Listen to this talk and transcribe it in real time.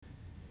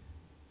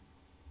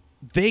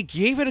They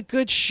gave it a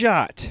good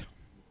shot,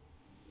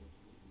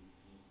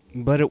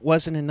 but it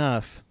wasn't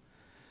enough.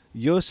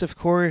 Josef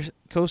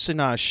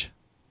Kosinash,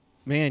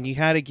 man, you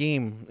had a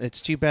game.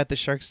 It's too bad the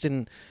Sharks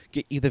didn't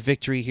get you the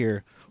victory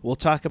here. We'll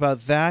talk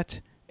about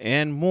that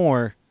and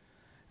more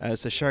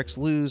as the Sharks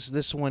lose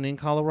this one in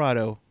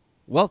Colorado.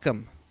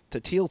 Welcome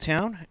to Teal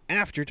Town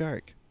After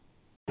Dark.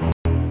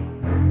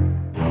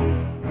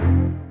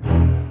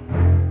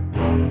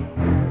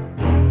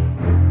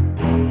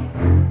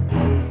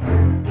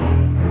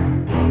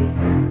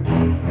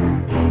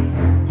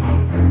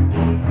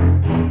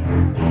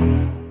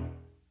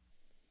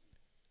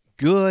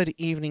 Good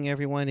evening,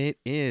 everyone. It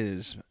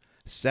is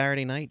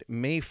Saturday night,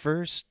 May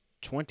 1st,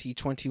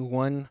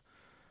 2021.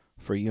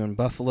 For you in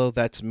Buffalo,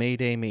 that's May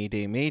Day, May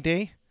Day, May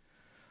Day.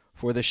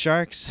 For the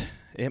Sharks,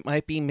 it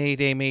might be May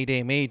Day, May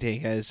Day, May Day,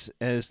 as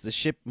the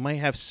ship might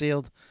have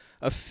sailed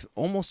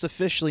almost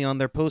officially on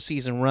their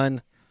postseason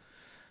run.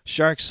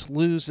 Sharks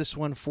lose this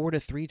one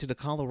 4-3 to the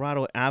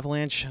Colorado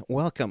Avalanche.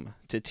 Welcome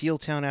to Teal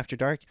Town After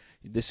Dark.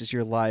 This is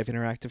your live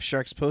interactive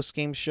Sharks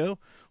post-game show.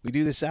 We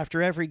do this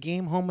after every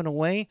game, home and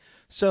away.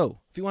 So,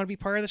 if you want to be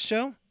part of the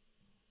show,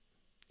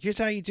 here's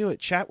how you do it.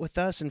 Chat with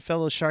us and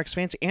fellow Sharks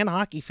fans and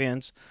hockey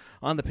fans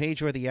on the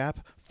page or the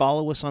app.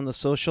 Follow us on the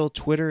social,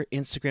 Twitter,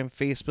 Instagram,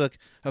 Facebook.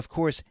 Of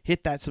course,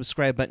 hit that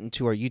subscribe button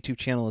to our YouTube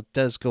channel. It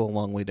does go a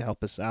long way to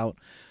help us out.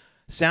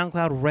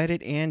 SoundCloud,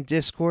 Reddit, and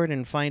Discord,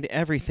 and find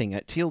everything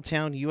at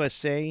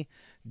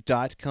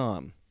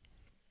tealtownusa.com.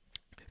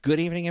 Good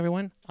evening,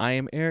 everyone. I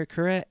am Eric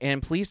Cura,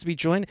 and pleased to be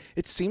joined.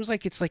 It seems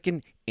like it's like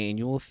an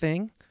annual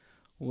thing.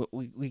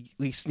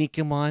 We sneak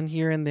him on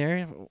here and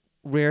there,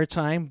 rare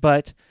time,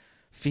 but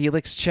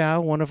Felix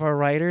Chow, one of our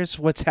writers,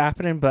 what's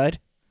happening, bud?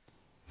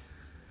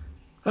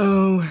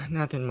 Oh,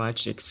 nothing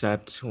much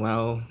except,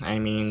 well, I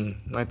mean,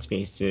 let's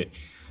face it.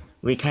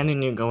 We kind of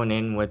knew going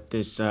in what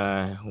this,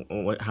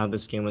 how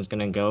this game was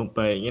gonna go,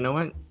 but you know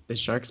what? The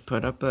Sharks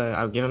put up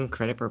I'll give them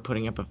credit for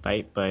putting up a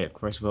fight, but of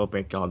course we'll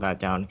break all that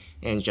down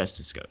in just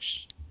a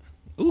skosh.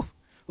 Ooh,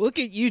 look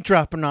at you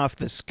dropping off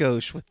the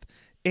skosh. With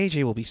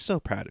AJ will be so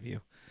proud of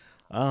you.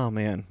 Oh,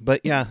 man.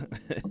 But yeah,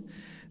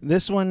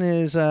 this one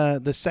is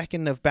the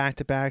second of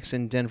back-to-backs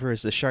in Denver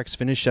as the Sharks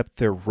finish up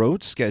their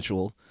road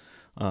schedule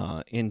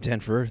in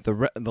Denver.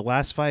 The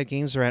last 5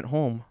 games are at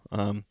home.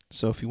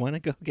 So if you want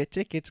to go get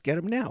tickets, get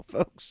them now,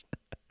 folks.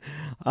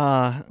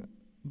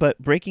 But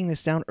breaking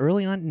this down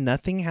early on,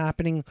 nothing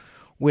happening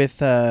with,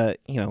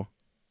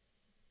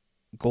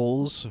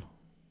 goals.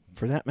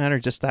 For that matter,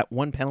 just that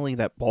one penalty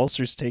that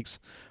Balcers takes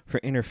for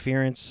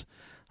interference.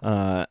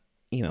 But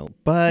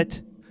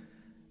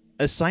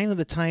a sign of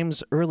the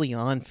times early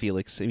on,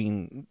 Felix. I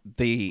mean,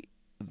 the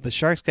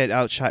Sharks got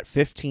outshot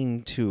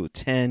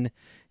 15-10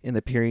 in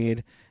the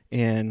period,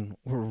 and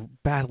were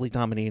badly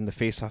dominating the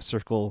faceoff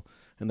circle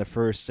in the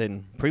first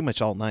and pretty much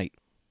all night.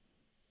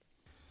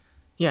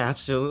 Yeah,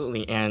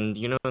 absolutely. And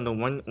you know, the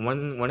one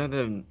of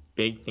the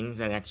big things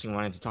that I actually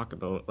wanted to talk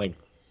about, like,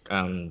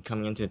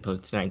 coming into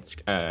tonight's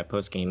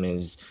post game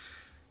is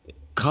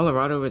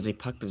Colorado is a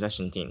puck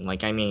possession team.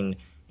 Like, I mean,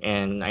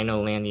 and I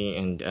know Landy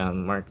and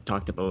Mark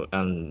talked about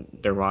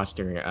their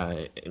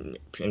roster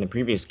in the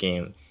previous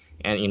game,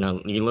 and you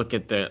know, you look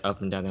at the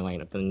up and down the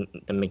lineup,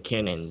 the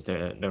McKinnons,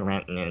 the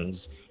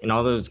Rantanens, and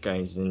all those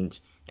guys, and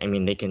I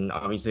mean, they can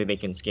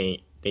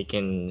skate, they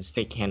can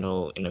stick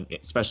handle,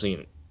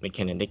 especially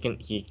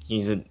McKinnon.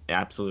 He's an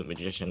absolute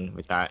magician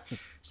with that.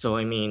 So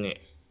I mean,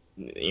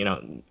 you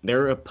know,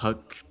 they're a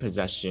puck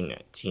possession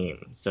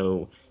team.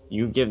 So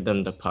you give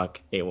them the puck,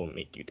 they will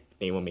make you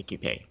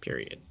pay.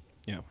 Period.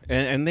 Yeah,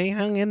 and they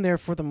hung in there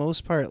for the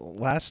most part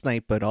last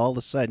night, but all of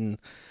a sudden,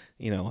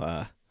 you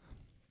know,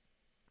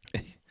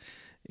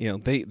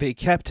 they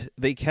kept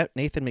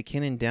Nathan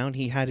McKinnon down.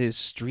 He had his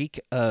streak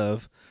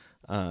of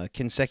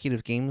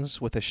consecutive games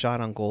with a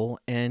shot on goal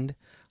end,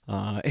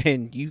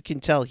 and you can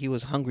tell he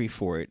was hungry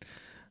for it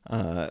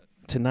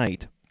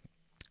tonight.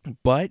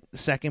 But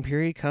second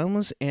period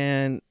comes,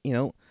 and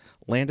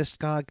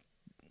Landeskog,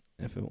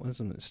 if it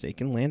wasn't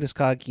mistaken,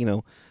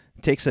 Landeskog,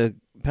 takes a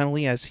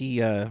penalty as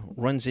he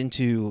runs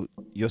into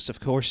Josef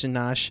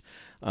Korsinash.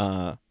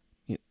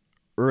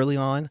 Early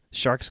on,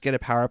 Sharks get a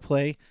power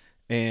play,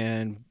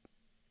 and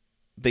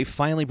they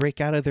finally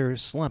break out of their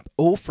slump.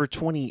 0 for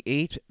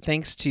 28,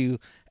 thanks to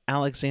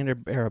Alexander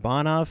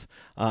Barabanov.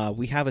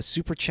 We have a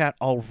super chat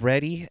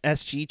already,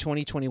 SG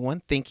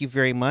 2021. Thank you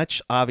very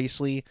much.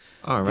 Obviously,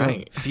 All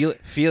right.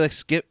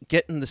 Felix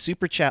getting the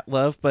super chat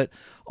love, but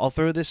I'll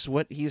throw this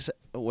what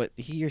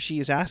he or she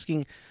is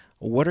asking.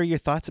 What are your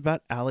thoughts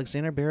about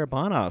Alexander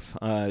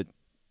Barabanov?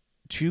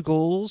 2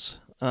 goals.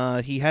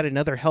 He had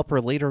another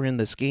helper later in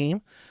this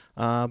game,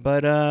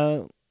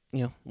 but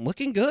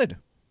looking good.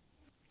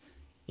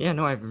 Yeah,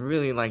 no, I've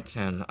really liked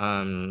him.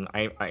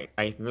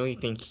 I really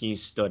think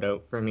he's stood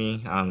out for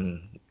me.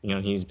 You know,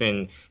 he's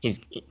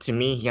to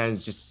me, he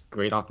has just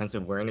great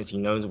offensive awareness. He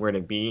knows where to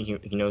be.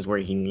 He knows where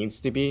he needs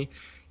to be,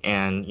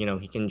 and you know,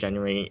 he can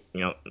generate.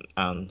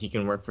 He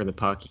can work for the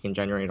puck. He can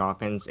generate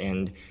offense,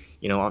 and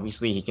you know,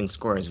 obviously, he can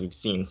score as we've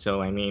seen.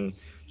 So I mean,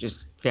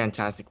 just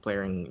fantastic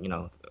player,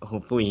 and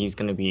hopefully he's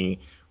going to be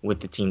with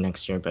the team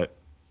next year. But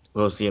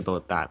we'll see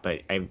about that.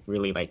 But I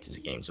really liked his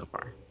game so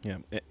far. Yeah.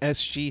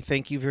 SG,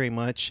 thank you very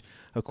much.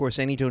 Of course,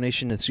 any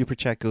donation to Super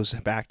Chat goes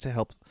back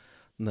to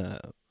the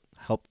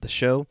help the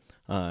show.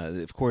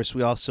 Of course,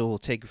 we also will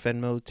take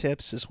Venmo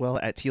tips as well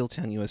at Teal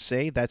Town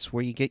USA. That's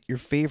where you get your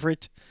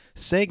favorite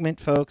segment,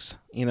 folks.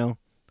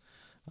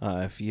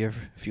 If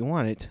you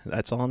want it,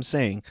 that's all I'm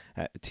saying.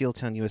 At Teal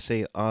Town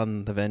USA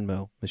on the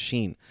Venmo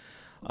machine.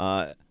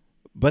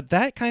 But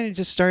that kind of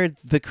just started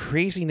the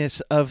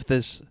craziness of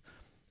this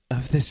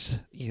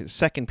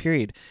second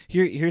period.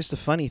 Here's the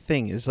funny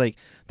thing is like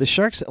the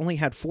Sharks only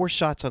had 4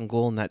 shots on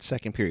goal in that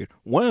second period.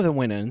 One of them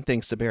went in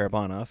thanks to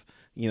Barabanov,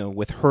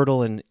 with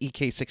Hurdle and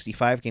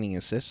EK65 getting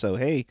assists. So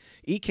hey,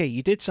 EK,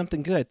 you did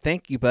something good.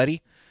 Thank you,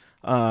 buddy.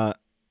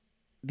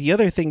 The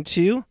other thing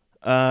too,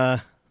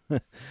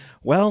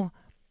 well,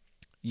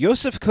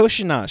 Yosef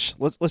Koshinash.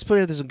 Let's put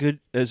it as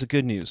a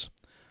good news.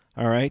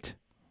 All right.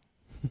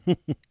 Good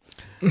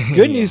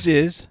Yeah. news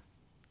is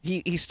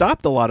he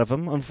stopped a lot of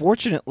them.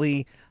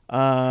 Unfortunately,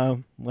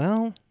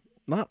 well,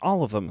 not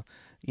all of them.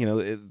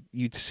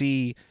 You'd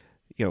see,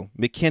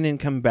 McKinnon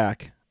come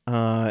back,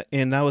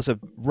 and that was a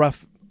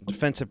rough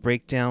defensive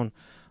breakdown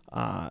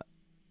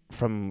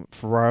from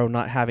Ferraro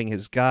not having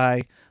his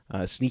guy.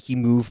 Sneaky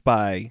move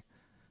by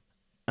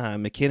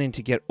McKinnon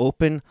to get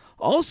open.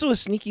 Also, a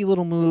sneaky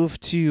little move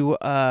to,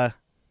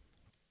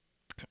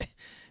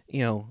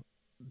 you know,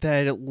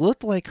 that it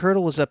looked like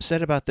Hurdle was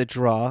upset about the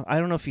draw. I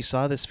don't know if you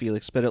saw this,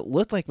 Felix, but it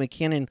looked like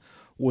McKinnon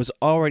was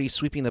already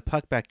sweeping the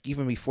puck back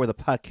even before the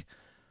puck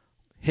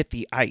hit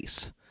the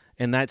ice.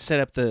 And that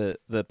set up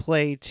the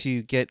play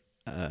to get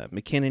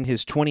McKinnon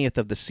his 20th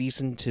of the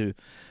season to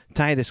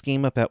tie this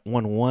game up at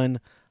 1-1.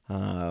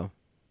 A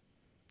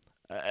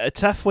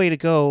tough way to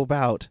go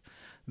about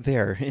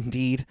there,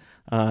 indeed.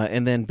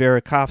 And then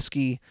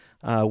Burakovsky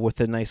with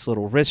a nice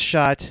little wrist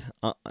shot,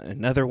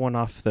 another one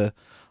off the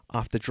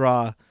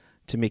draw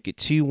to make it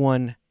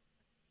 2-1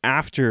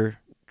 after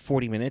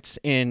 40 minutes.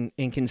 And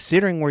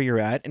considering where you're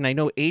at, and I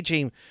know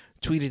AJ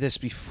tweeted this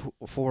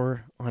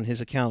before on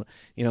his account,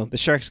 the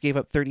Sharks gave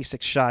up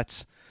 36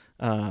 shots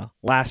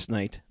last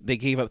night. They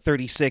gave up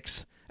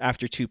 36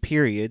 after 2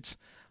 periods.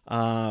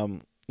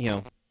 You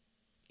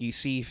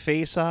see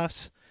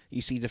face-offs,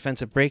 you see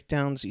defensive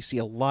breakdowns, you see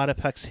a lot of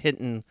pucks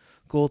hitting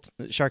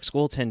Sharks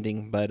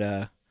goaltending, but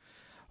a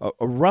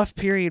rough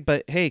period.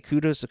 But hey,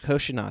 kudos to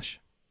Koshinash.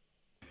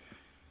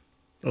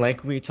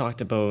 Like we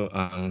talked about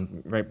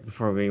right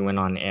before we went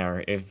on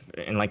air,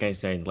 and like I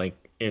said, like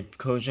if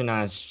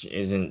Kojonash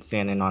isn't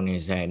standing on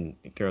his head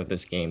throughout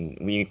this game,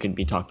 we could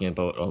be talking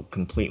about a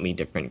completely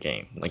different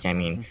game. Like I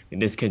mean,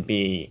 this could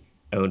be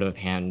out of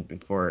hand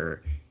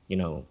before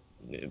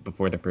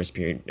the first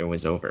period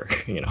was over.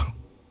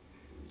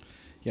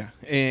 Yeah,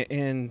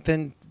 and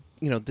then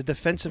the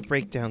defensive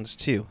breakdowns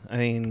too. I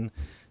mean,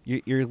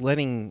 you're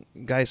letting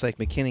guys like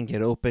McKinnon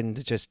get open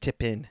to just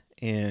tip in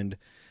and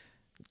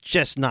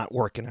just not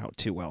working out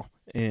too well.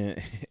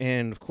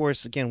 And of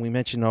course, again, we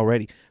mentioned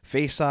already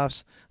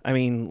face-offs. I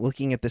mean,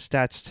 looking at the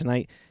stats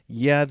tonight,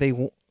 yeah,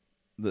 the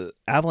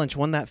Avalanche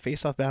won that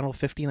face-off battle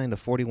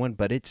 59-41,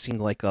 but it seemed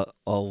like a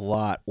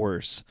lot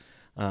worse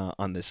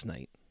on this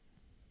night.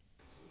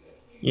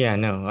 Yeah,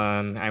 no.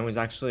 I was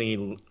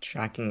actually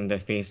tracking the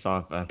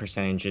face-off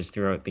percentages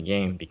throughout the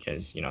game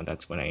because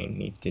that's what I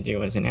need to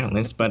do as an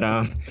analyst. But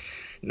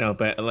no,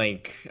 but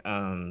like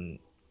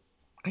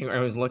I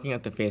was looking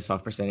at the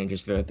face-off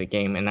percentages throughout the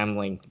game, and I'm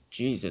like,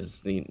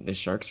 Jesus, the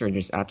Sharks are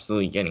just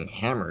absolutely getting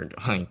hammered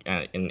like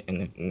in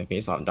the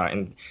face-off dot.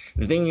 And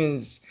the thing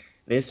is,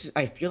 this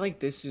I feel like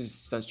this is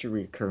such a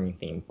recurring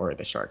theme for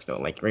the Sharks, though.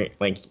 Like, right,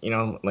 like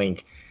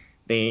like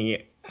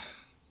they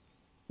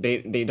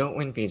they don't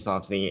win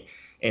face-offs.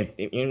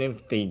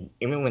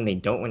 Even when they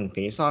don't win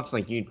face-offs,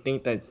 like you'd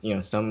think that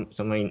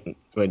somebody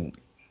would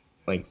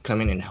like come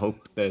in and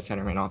help the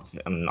centerman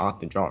off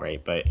the draw,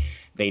 right? But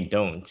they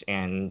don't,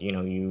 and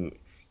you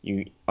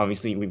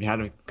obviously we've had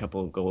a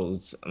couple of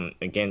goals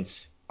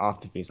against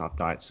off the face-off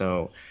dot,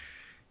 so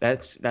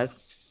that's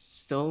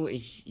still a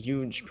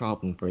huge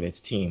problem for this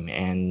team,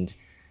 and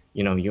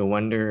you'll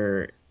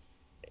wonder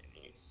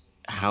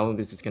how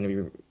this is going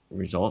to be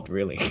resolved,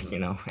 really,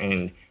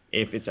 and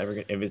if it's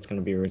going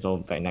to be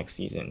resolved by next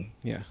season.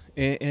 Yeah,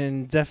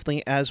 and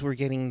definitely as we're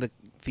getting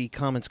the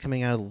comments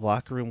coming out of the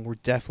locker room, we're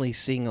definitely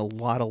seeing a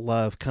lot of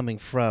love coming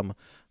from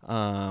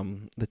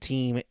the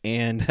team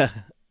and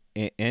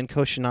and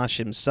Koshinash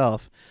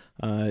himself.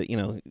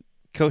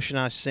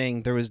 Koshinash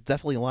saying there was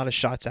definitely a lot of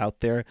shots out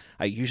there.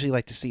 I usually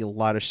like to see a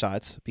lot of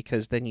shots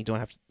because then you don't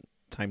have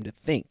time to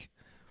think.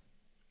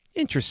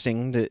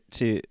 Interesting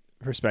to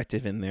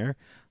perspective in there.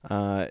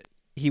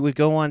 He would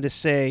go on to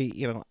say,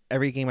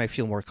 every game I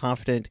feel more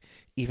confident.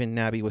 Even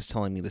Nabby was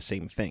telling me the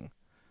same thing.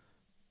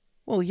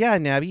 Well, yeah,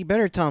 Nabby, you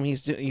better tell him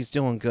he's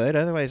doing good.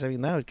 Otherwise, I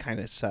mean, that would kind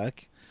of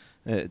suck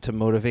to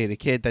motivate a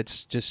kid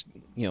that's just,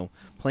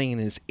 playing in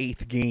his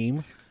 8th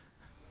game.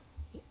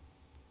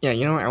 Yeah, I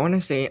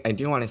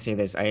do want to say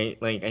this. I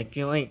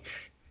feel like,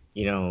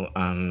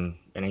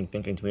 and I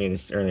think I tweeted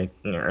this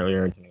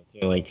earlier tonight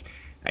too. Like,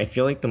 I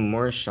feel like the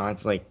more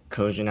shots like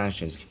Kojonash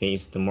has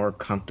faced, the more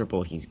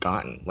comfortable he's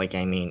gotten. Like,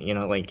 I mean,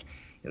 like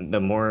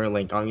the more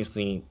like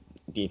obviously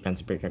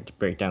defensive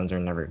breakdowns are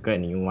never good,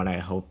 and you want to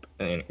help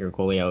your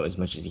goalie out as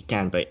much as you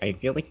can. But I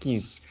feel like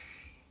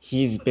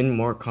he's been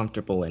more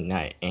comfortable in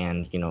net,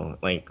 and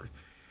like,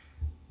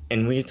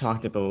 and we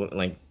talked about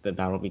like the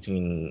battle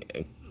between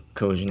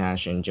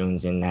Kojonash and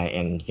Jones in net,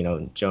 and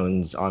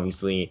Jones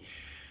obviously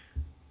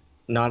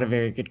not a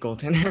very good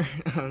goaltender,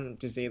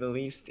 to say the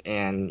least.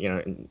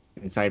 And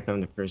aside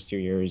from the first 2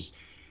 years,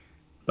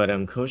 but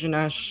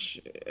Kojonash,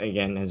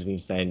 again, as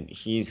we've said,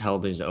 he's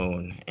held his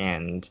own,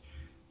 and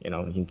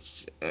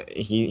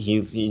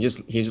he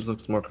just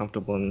looks more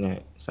comfortable in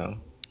it. So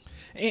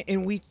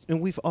And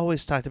we've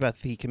always talked about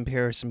the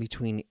comparison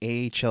between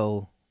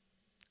AHL,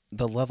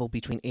 the level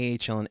between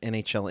AHL and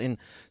NHL, and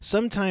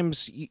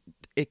sometimes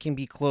it can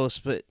be close,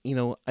 but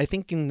I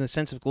think in the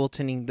sense of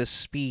goaltending, the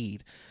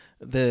speed,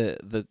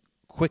 the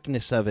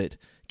quickness of it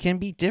can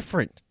be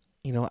different.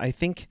 I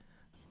think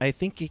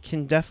it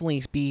can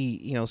definitely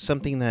be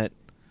something that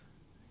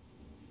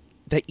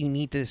you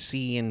need to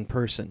see in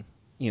person,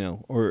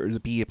 or to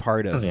be a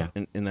part oh of yeah.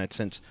 in that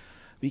sense.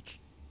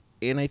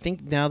 And I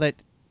think now that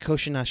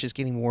Koshinash is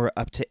getting more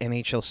up to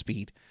NHL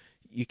speed,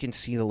 you can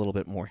see it a little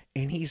bit more.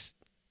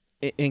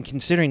 And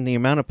considering the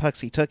amount of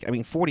pucks he took, I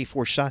mean,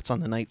 44 shots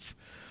on the night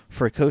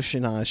for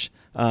Koshinash,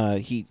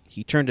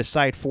 he turned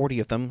aside 40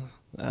 of them.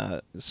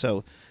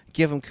 So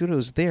give him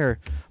kudos there.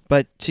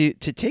 But to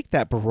take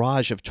that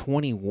barrage of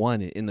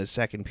 21 in the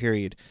second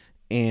period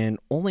and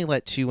only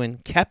let two in,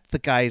 kept the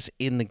guys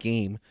in the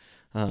game,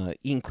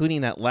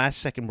 including that last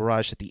second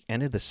barrage at the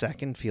end of the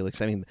second,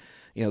 Felix. I mean,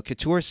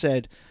 Couture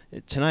said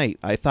tonight,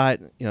 I thought,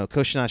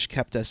 Koshinash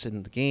kept us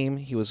in the game.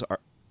 He was our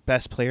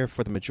best player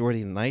for the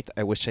majority of the night.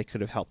 I wish we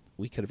could have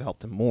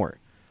helped him more.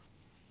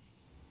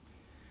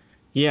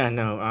 Yeah,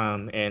 no,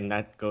 and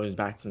that goes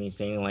back to me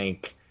saying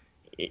like,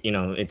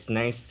 it's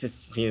nice to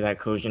see that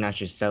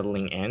Kojonash is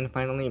settling in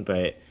finally,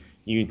 but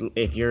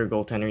if you're a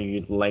goaltender,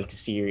 you'd like to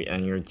see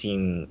your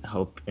team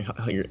help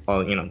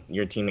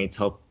your teammates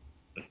help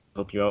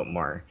you out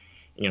more,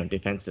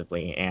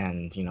 defensively,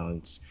 and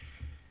it's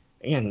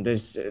again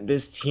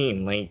this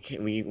team like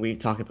we've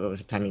talked about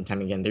it time and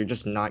time again. They're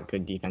just not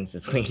good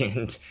defensively,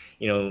 and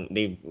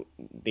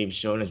they've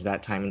shown us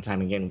that time and time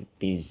again with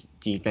these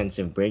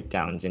defensive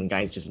breakdowns and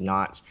guys just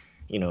not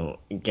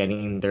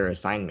getting their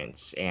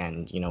assignments.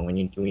 And when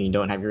you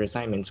don't have your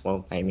assignments,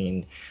 well, I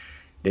mean,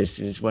 this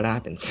is what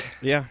happens.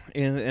 Yeah,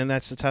 and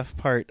that's the tough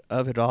part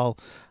of it all.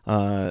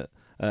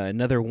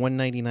 Another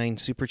 199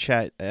 super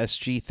chat,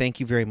 SG. Thank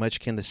you very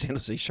much. Can the San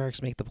Jose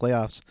Sharks make the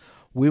playoffs?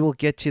 We will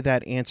get to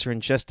that answer in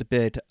just a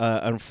bit.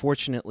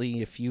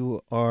 Unfortunately, if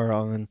you are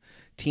on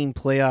team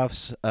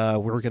playoffs,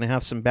 we're going to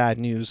have some bad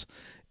news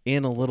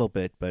in a little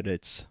bit, but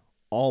it's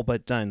all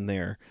but done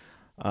there.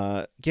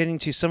 Getting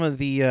to some of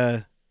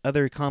the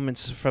other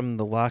comments from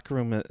the locker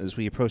room as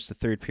we approach the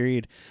third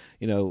period.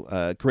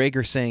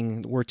 Gregor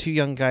saying, we're two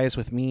young guys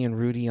with me and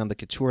Rudy on the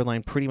Couture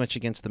line pretty much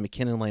against the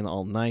McKinnon line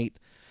all night.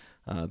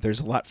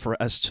 There's a lot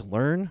for us to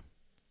learn.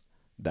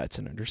 That's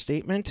an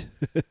understatement.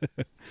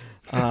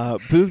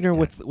 Bugner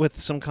Yeah.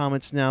 with some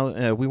comments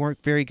now. We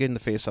weren't very good in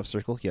the face-off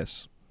circle.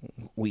 Yes,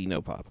 we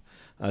know, Bob.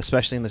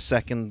 Especially in the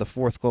second. The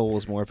fourth goal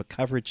was more of a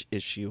coverage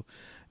issue.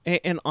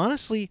 And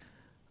honestly,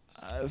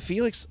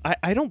 Felix,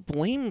 I don't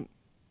blame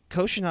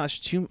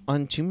Koshinash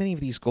on too many of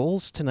these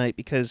goals tonight,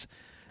 because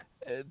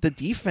the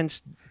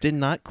defense did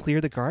not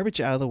clear the garbage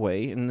out of the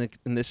way in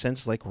this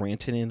sense, like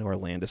Rantanen or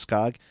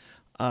Landeskog,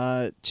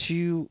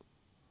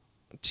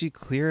 to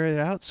clear it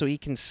out so he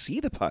can see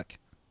the puck.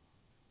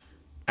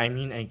 I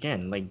mean,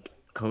 again, like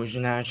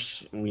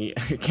Kojonash,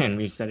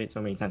 we've said it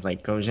so many times.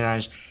 Like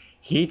Kojonash,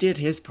 he did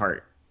his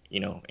part,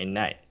 in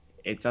net.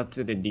 It's up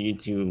to the D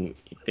to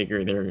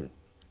figure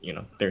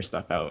their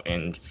stuff out.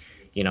 And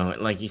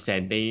like you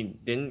said, they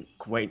didn't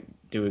quite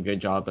do a good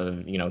job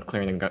of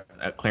clearing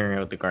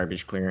out the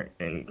garbage,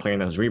 clearing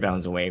those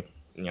rebounds away,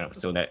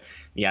 so that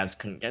the Avs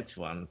couldn't get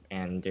to them.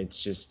 And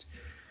it's just,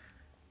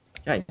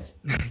 guys,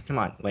 come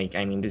on. Like,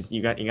 I mean, this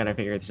you gotta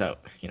figure this out.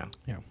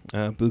 Yeah.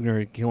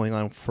 Bugner going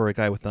on for a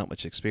guy with not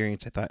much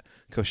experience. I thought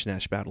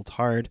Koshinash battled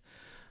hard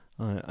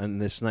on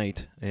this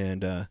night.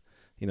 And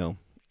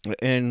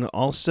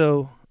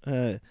also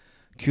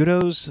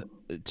kudos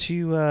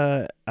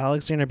to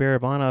Alexander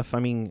Barabanov. I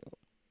mean,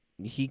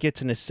 he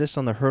gets an assist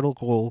on the hurdle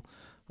goal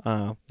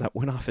that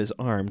went off his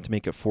arm to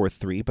make it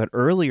 4-3. But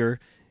earlier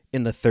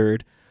in the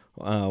third,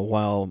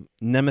 while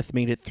Nemeth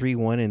made it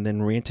 3-1 and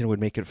then Ranton would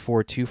make it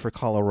 4-2 for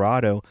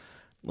Colorado,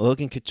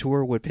 Logan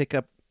Couture would pick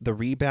up the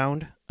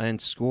rebound and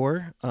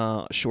score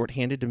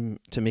shorthanded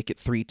to make it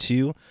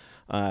 3-2.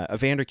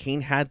 Evander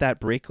Kane had that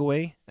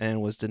breakaway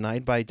and was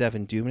denied by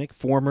Devin Dubnyk,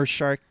 former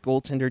Shark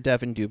goaltender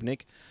Devin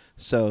Dubnyk.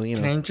 So,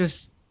 Can I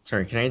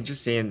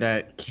just say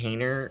that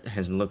Kaner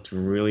has looked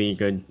really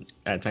good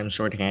at times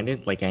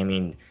shorthanded? Like, I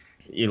mean,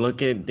 you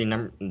look at the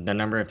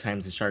number of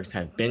times the Sharks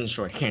have been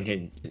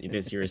shorthanded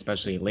this year,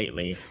 especially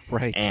lately,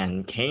 Right.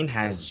 and Kane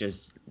has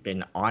just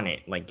been on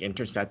it, like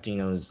intercepting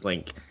those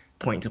like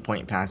point to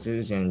point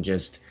passes and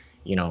just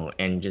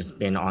and just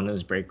been on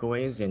those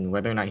breakaways. And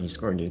whether or not he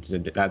scored,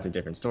 that's a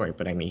different story.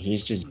 But I mean,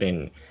 he's just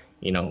been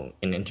an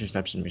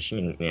interception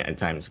machine at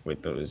times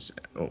with those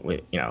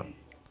with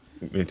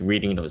with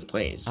reading those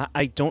plays.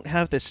 I don't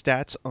have the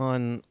stats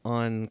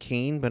on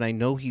Kane, but I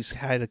know he's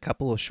had a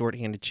couple of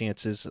shorthanded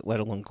chances, let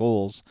alone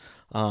goals.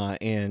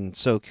 And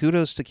so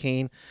kudos to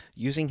Kane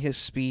using his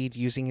speed,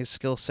 using his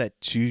skill set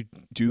to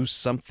do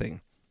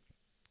something.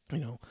 You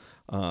know,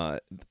 uh,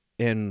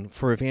 and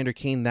for Evander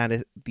Kane, that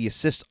is, the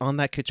assist on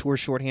that Couture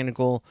shorthanded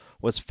goal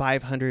was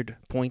 500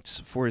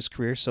 points for his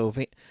career. So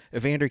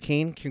Evander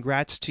Kane,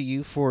 congrats to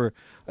you for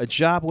a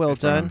job well Good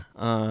for done. him.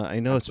 I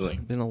know it's Absolutely.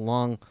 been a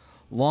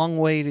long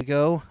way to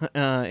go,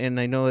 and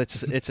I know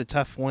it's a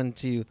tough one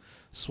to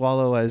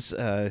swallow as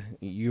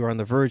you're on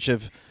the verge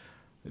of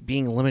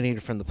being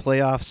eliminated from the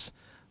playoffs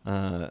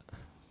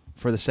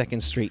for the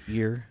second straight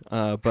year.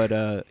 But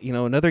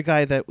another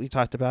guy that we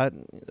talked about,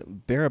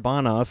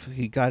 Barabanov,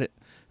 he got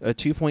a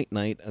 2-point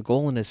night, a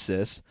goal and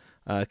assist.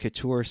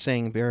 Couture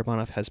saying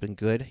Barabanov has been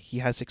good. He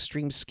has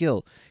extreme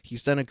skill.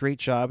 He's done a great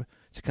job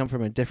to come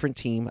from a different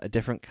team, a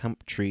different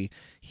country.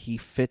 He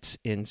fits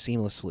in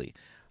seamlessly,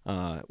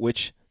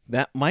 which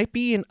that might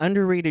be an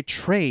underrated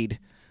trade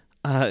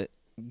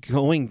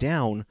going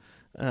down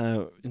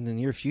in the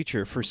near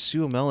future for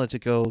Suomela to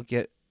go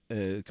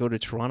to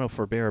Toronto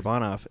for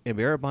Barabanov, and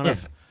Yeah.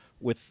 Barabanov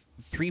with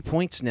 3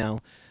 points now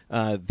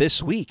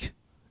this week,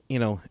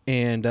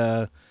 and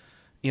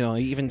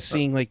even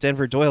seeing like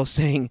Denver Doyle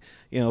saying,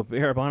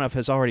 Barabanov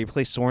has already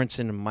placed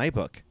Sorensen in my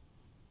book.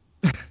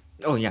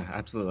 Oh yeah,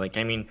 absolutely. Like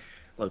I mean,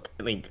 look,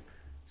 like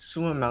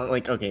Suomela,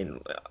 like okay,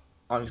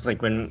 obviously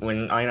like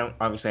when I don't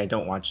watch I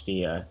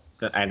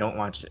don't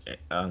watch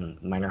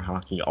minor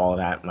hockey all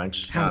that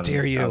much. How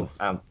dare you?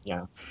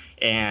 Yeah,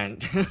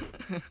 and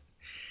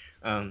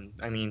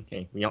I mean,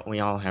 hey, we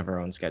all have our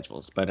own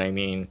schedules, but I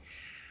mean,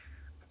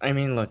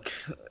 look,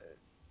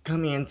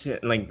 coming into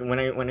like when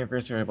I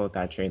first heard about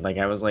that trade, like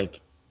I was like,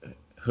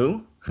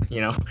 who?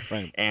 You know,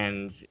 Right.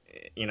 and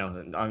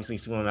obviously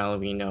Suomela,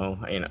 we know,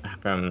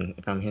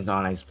 from his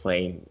on ice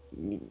play,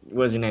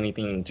 wasn't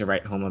anything to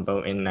write home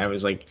about, and I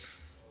was like,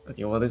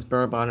 okay, well this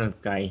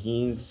Barabanov guy,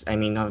 I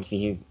mean, obviously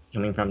he's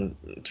coming from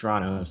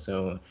Toronto,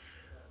 so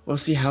we'll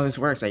see how this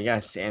works, I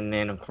guess. And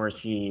then of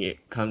course he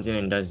comes in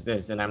and does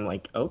this, and I'm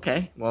like,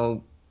 okay,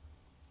 well,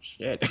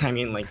 shit. I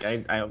mean, like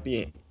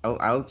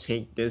I'll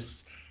take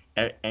this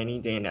any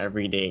day and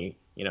every day,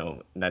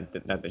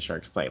 that the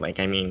Sharks play.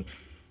 Like I mean,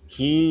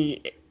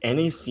 he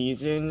any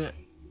season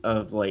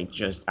of like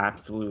just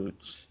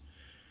absolute.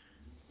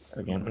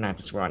 Okay, I'm gonna have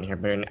to swear on here,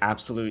 but an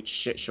absolute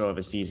shit show of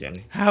a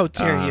season. How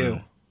dare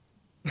you?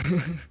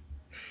 Um,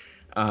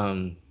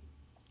 um,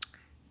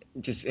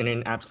 just in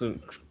an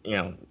absolute,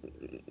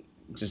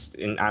 just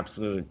an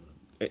absolute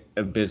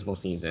abysmal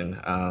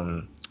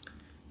season.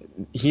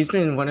 He's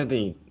been one of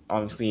the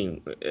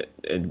obviously,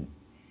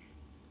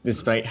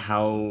 despite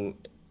how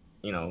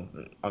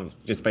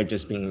despite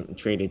just being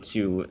traded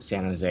to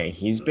San Jose,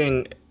 he's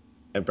been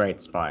a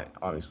bright spot,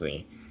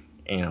 obviously,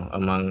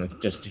 among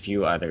just a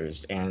few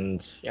others.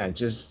 And yeah,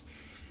 just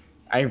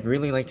I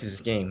really liked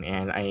his game,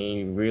 and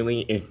I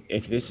really,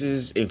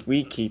 if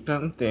we keep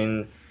him,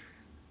 then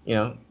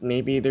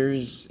maybe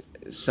there's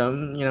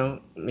some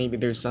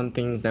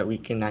things that we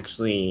can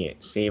actually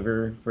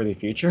savor for the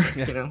future.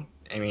 Yeah.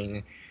 I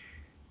mean,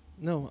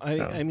 No,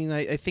 so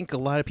I think a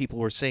lot of people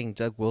were saying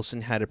Doug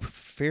Wilson had a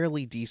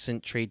fairly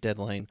decent trade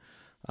deadline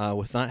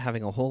with not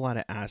having a whole lot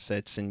of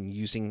assets and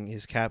using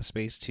his cap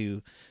space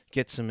to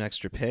get some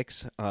extra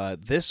picks.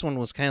 This one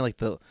was kind of like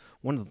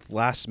one of the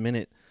last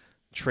minute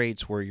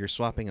trades where you're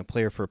swapping a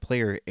player for a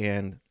player,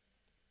 and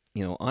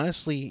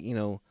honestly,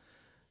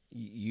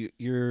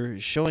 you're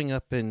showing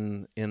up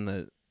in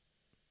the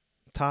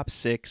top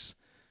six.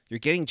 You're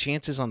getting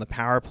chances on the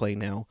power play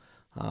now.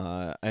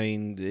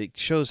 It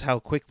shows how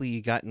quickly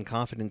you gotten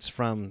confidence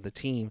from the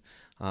team,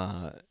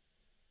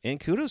 and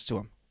kudos to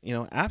him.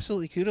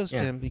 Absolutely kudos to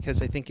yeah. him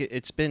because I think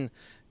it's been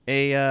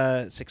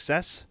a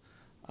success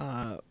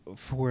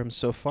for him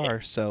so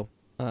far. So,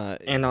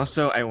 And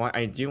also,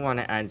 I do want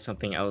to add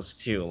something else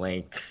too.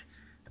 Like,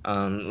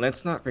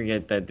 let's not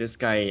forget that this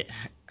guy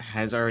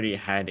has already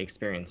had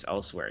experience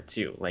elsewhere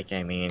too. Like,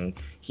 I mean,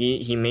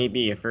 he may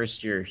be a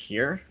first year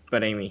here,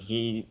 but I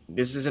mean,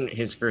 this isn't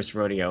his first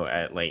rodeo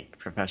at like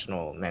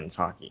professional men's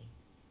hockey.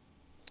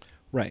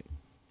 right.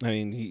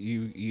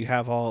 You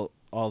have all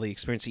the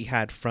experience he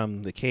had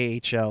from the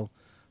KHL,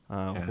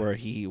 Yeah. where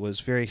he was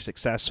very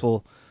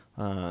successful.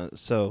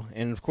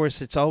 And of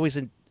course, it's always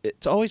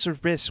a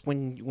risk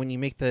when you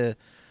make the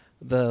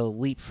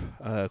leap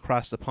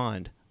across the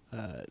pond.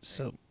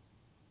 So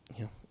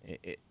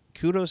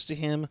kudos to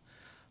him.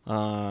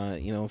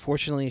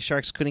 Unfortunately,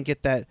 Sharks couldn't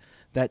get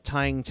that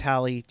tying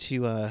tally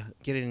to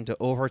get it into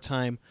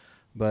overtime.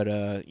 But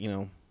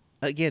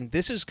again,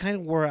 this is kind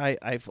of where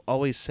I've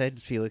always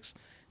said, Felix,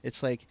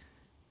 it's like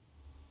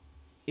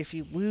if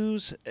you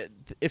lose,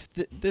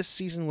 this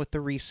season with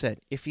the reset,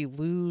 if you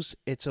lose,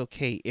 it's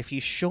okay. If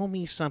you show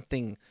me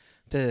something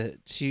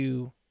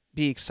to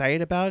be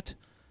excited about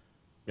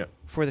Yeah.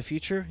 for the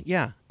future,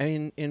 yeah. I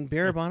mean, in Yeah.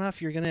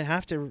 Barabanov, you're gonna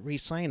have to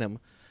re-sign him.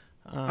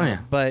 Oh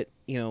yeah. But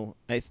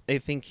I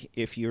think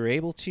if you're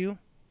able to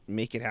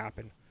make it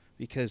happen,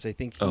 because I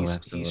think Oh, he's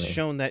absolutely.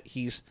 shown that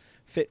he's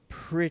fit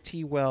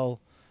pretty well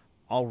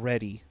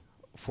already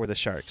for the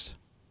Sharks.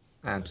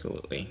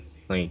 Absolutely.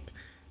 Like,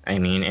 I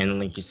mean, and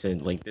like you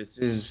said, like this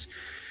is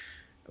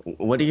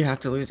what do you have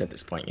to lose at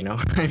this point? You know,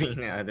 I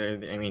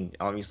mean,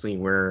 obviously,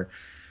 we're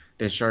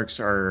the Sharks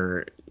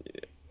are.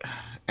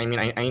 I mean,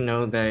 I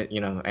know that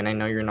and I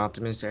know you're an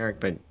optimist, Eric,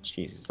 but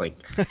Jesus, like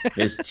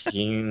this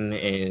team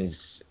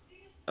is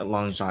a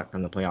long shot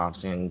from the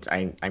playoffs, and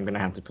I'm gonna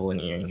have to pull an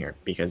ear in here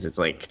because it's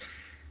like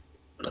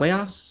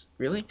playoffs,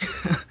 really?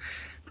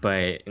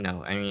 But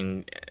no, I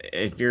mean,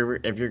 if you're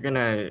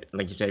gonna,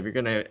 like you said, if you're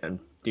gonna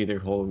do the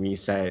whole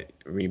reset,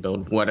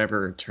 rebuild,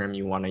 whatever term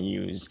you want to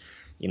use,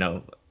 you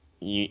know,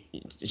 you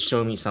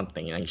show me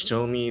something. Like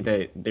show me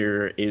that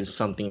there is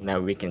something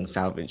that we can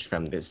salvage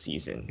from this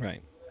season.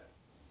 Right.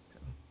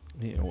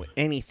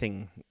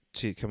 Anything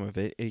to come of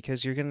it,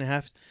 because you're gonna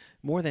have,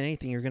 more than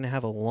anything, you're gonna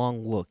have a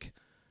long look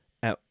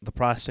at the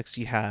prospects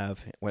you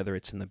have, whether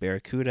it's in the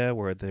Barracuda,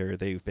 where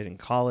they've been in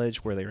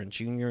college, where they're in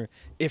junior,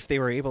 if they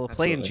were able to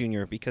play in Absolutely.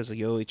 junior, because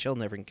the OHL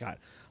never got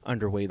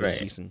underway this Right.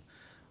 season.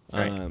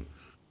 Right. Um,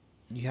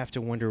 you have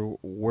to wonder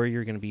where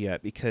you're going to be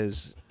at,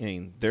 because I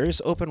mean,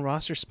 there's open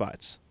roster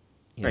spots,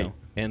 Right.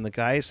 and the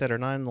guys that are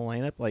not in the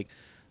lineup, like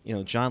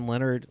John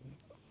Leonard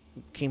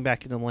came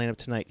back in the lineup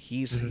tonight.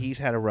 Hmm. He's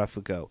had a rough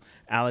go.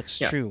 Alex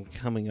Yeah. True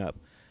coming up.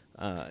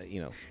 You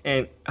know,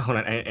 And hold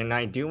on, and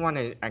I do want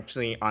to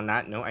actually, on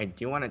that note, I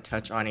do want to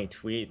touch on a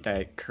tweet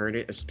that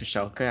Curtis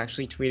Pashelka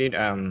actually tweeted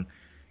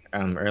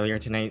earlier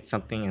tonight.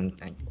 Something,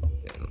 and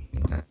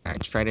I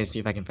try to see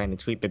if I can find the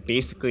tweet, but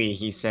basically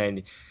he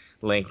said,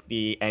 like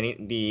the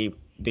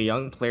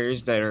young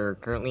players that are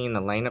currently in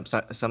the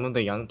lineup, some of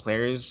the young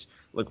players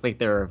look like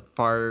they're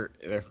far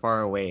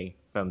away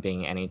from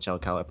being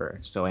NHL caliber.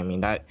 So I mean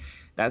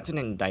that's an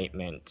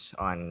indictment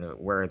on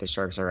where the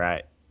Sharks are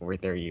at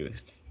with their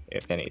youth,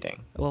 if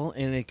anything. well,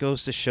 and it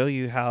goes to show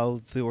you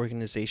how the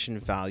organization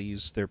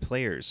values their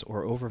players,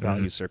 or Hmm.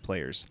 overvalues their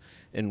players,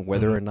 and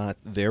whether Hmm. or not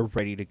they're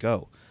ready to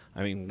go.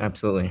 I mean,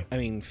 Absolutely.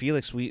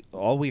 Felix, we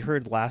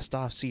heard last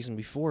off season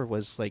before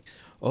was like,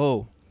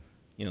 oh,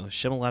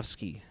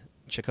 Shimilevsky,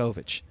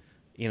 Chekhovich,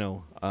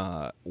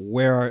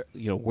 where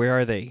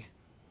are they,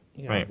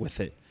 Right. with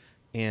it,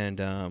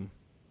 and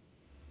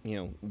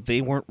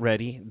they weren't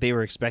ready. They were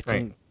Right.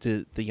 expecting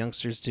the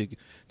youngsters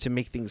to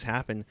make things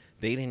happen.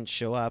 They didn't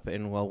show up,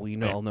 and well, we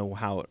Right. all know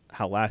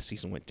how last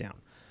season went down.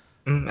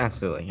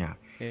 Absolutely. Yeah.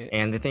 Eh,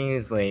 And the thing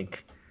is,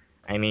 like,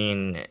 I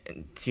mean,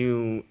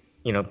 to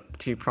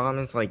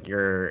promise like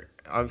your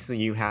obviously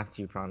you have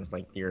to promise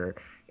like you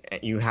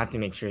have to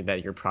make sure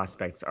that your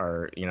prospects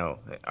are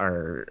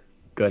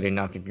good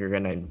enough if you're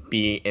gonna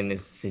be in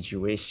this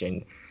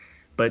situation.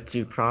 But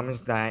to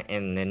promise that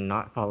and then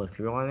not follow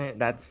through on it,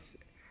 that's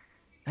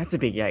a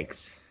big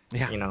yikes.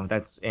 yeah, And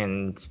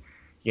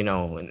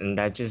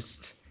that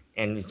just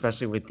and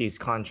especially with these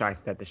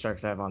contracts that the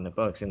Sharks have on the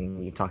books, and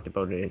we talked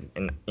about it as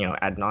in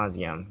ad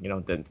nauseum.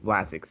 The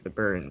Vlasics, the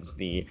Burns,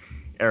 the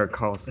Eric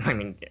Carlson. I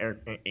mean,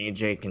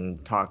 AJ can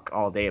talk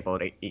all day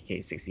about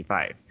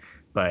EK65,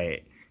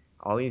 but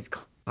all these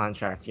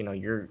contracts,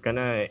 you're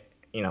gonna,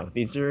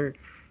 these are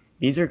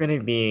gonna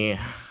be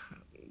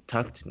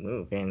tough to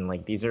move, and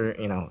like these are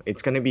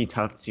it's going to be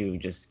tough to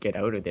just get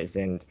out of this.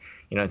 And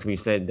as we've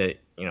said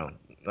that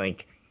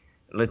like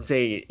let's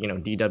say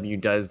DW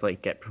does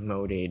like get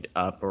promoted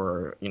up,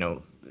 or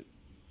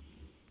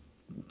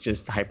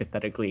just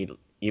hypothetically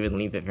even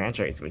leave the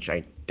franchise, which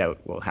I doubt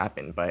will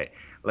happen, but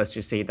let's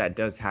just say that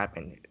does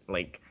happen.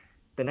 Like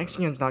the next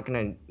GM's not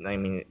going to, I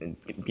mean,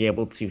 be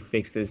able to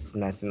fix this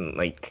mess in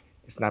like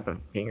a snap of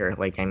a finger.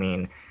 Like, I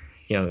mean,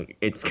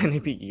 it's going to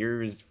be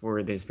years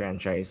for this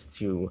franchise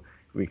to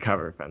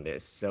recover from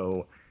this.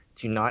 So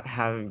to not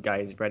have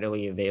guys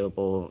readily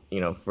available,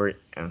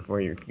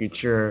 for your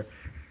future,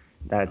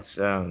 that's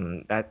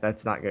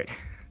not good.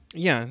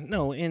 yeah,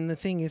 no. And the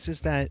thing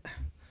is that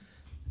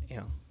you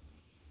know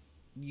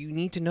you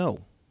need to know.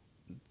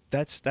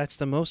 That's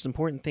the most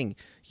important thing.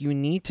 You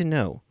need to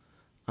know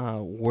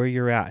where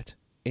you're at,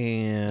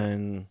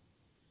 and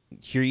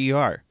here you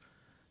are.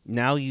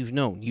 Now you've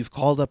known. You've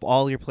called up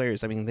all your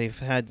players. I mean, they've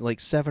had like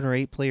 7 or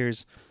 8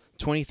 players,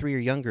 23 or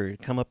younger,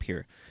 come up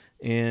here,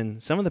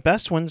 and some of the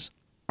best ones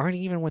aren't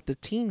even with the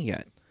team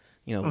yet.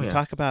 Oh We yeah.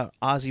 talk about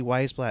Ozzy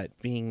Weisblatt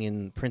being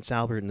in Prince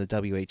Albert in the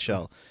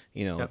WHL.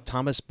 Yep.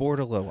 Thomas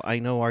Bordelot. I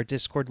know our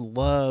Discord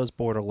loves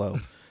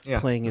Bordelot Yeah.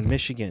 playing in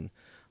Michigan.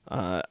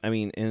 I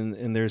mean,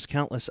 and there's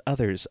countless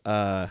others.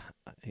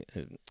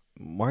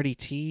 Marty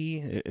T.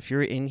 If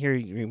you're in here,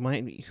 you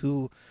remind me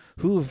who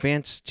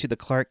advanced to the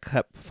Clark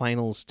Cup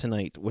finals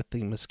tonight with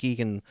the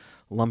Muskegon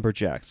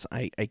Lumberjacks.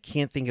 I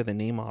can't think of the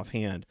name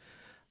offhand.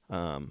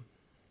 But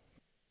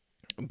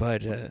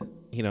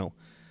you know,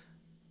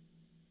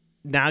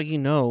 now you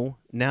know.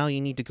 Now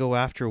you need to go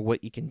after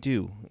what you can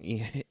do,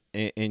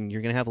 and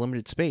you're going to have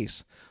limited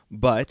space.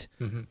 But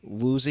Hmm.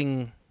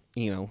 losing,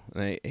 and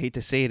I hate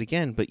to say it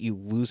again, but you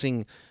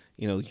losing,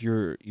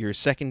 your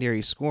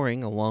secondary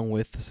scoring along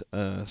with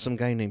some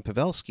guy named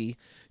Pavelski,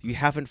 you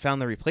haven't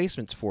found the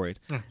replacements for it.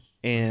 Yeah. Hmm.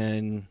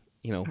 And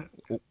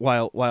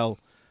while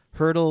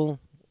Hurdle,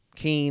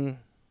 Kane,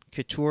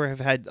 Couture have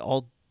had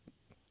all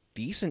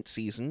decent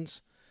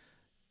seasons,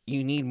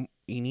 you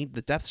need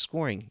the depth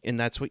scoring, and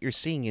that's what you're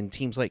seeing in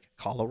teams like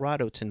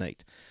Colorado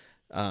tonight.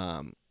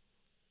 Um,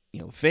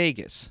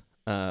 Vegas,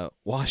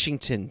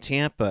 Washington,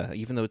 Tampa.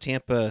 Even though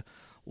Tampa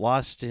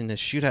lost in a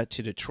shootout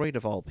to Detroit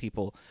of all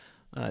people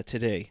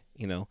today,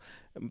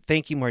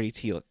 Thank you, Marty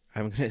Teal.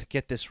 I'm gonna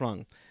get this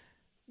wrong.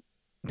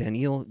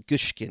 Daniil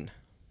Gushkin.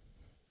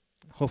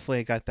 Hopefully,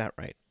 I got that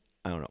right.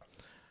 I don't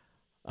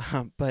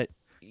know, but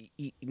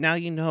now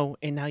you know,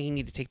 and now you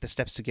need to take the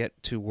steps to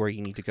get to where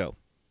you need to go.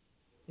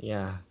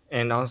 Yeah,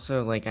 and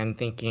also like I'm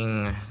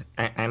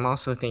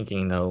also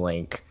thinking though,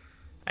 like,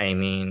 I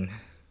mean,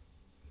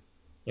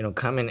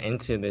 coming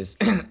into this,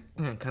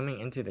 coming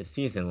into the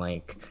season,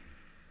 like,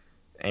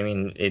 I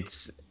mean,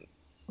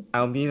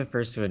 I'll be the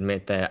first to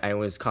admit that I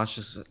was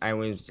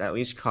at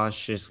least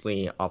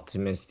cautiously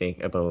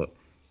optimistic about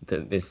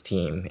this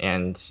team,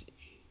 and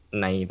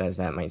naive as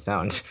that might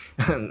sound,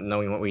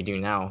 knowing what we do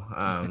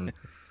now,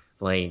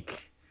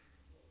 like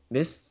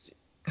this,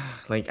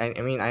 like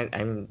I mean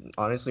I'm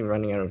honestly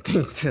running out of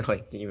things to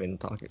like even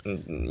talk,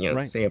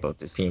 Right. say about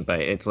this team, but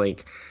it's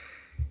like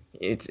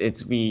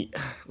it's we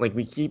like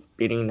we keep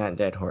beating that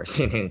dead horse,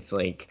 and it's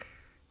like,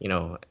 you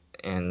know,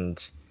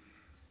 and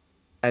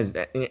as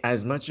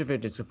as much of a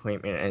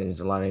disappointment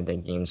as a lot of the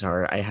games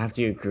are, I have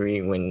to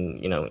agree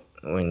when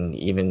when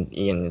even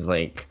Ian is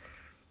like,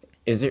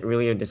 is it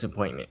really a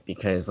disappointment?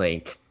 Because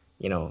like,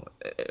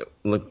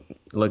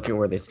 look at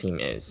where this team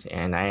is,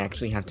 and I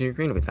actually have to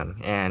agree with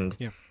them. And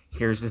Yeah.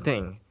 here's the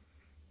thing,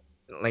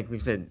 like we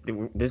said,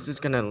 this is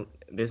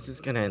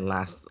gonna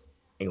last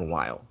a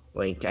while.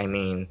 Like, I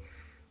mean,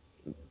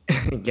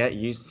 get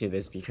used to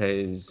this,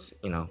 because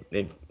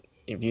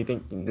if you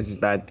think this is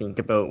bad, think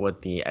about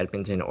what the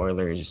Edmonton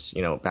Oilers,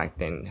 back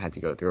then had to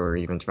go through, or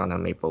even Toronto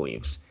Maple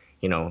Leafs,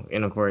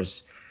 and of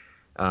course,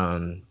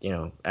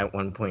 at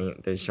one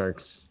point the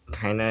Sharks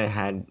kind of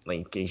had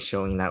like a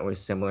showing that was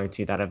similar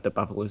to that of the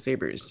Buffalo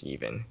Sabres,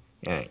 even,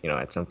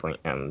 at some point,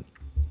 um,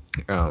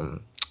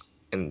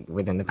 and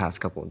within the past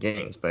couple of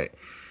games. But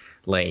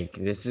like,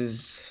 this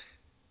is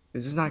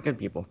not good,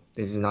 people.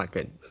 This is not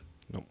good.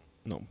 No,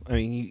 no. I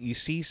mean, you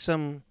see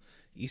some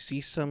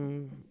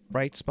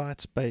bright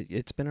spots, but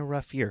it's been a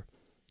rough year.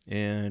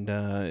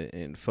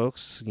 And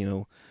folks,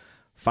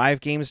 5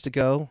 games to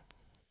go,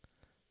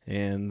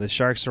 and the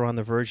Sharks are on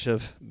the verge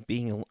of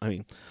being. I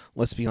mean,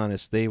 let's be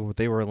honest, they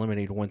were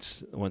eliminated once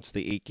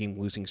the 8-game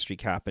losing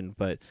streak happened,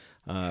 but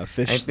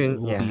Fish will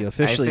be I've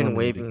officially been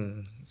eliminated.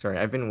 waving. Sorry,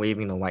 I've been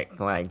waving the white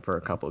flag for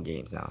a couple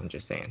games now. I'm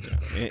just saying.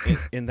 Yeah,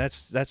 and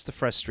that's the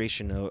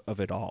frustration of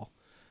it all.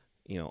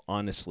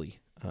 Honestly,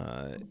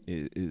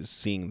 is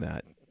seeing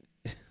that.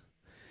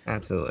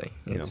 Absolutely,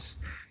 you know, it's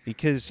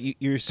because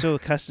you're so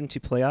accustomed to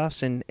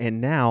playoffs,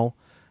 and now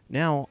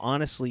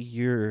honestly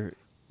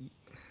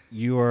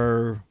you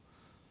are,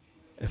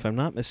 if I'm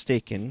not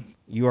mistaken,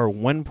 you are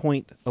 1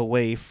 point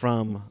away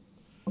from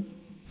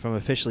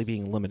officially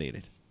being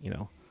eliminated.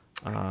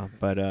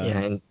 But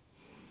yeah,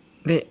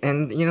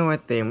 and you know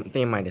what,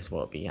 they might as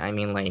well be. I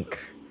mean, like,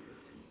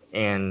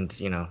 and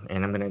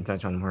and I'm gonna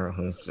touch on more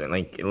who's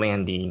like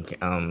Landy,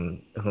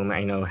 whom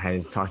I know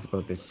has talked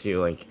about this too.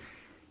 Like,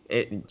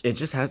 it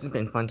just hasn't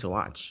been fun to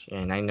watch,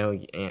 and I know,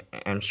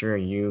 I'm sure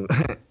you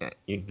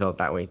you felt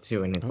that way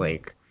too. And it's oh yeah,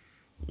 like,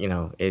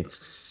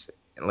 it's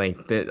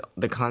like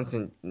the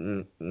constant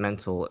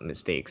mental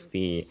mistakes,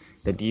 the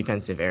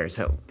defensive errors,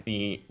 so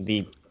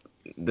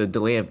the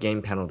delay of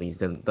game penalties,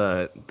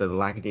 the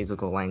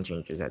lackadaisical line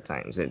changes at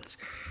times. It's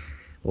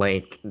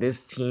like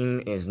this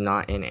team is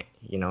not in it,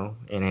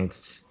 and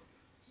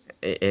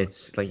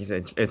it's like you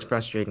said, it's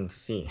frustrating to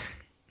see.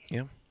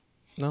 yeah,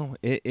 no,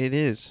 it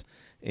is.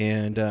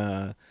 And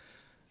the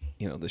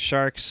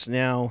Sharks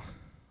now,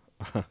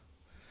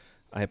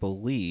 I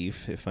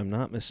believe, if I'm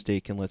not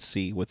mistaken, let's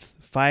see, with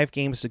 5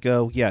 games to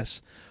go,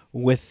 yes,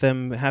 with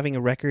them having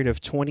a record of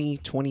 20,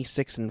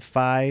 26, and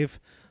 5,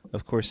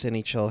 of course,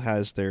 NHL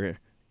has their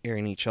Air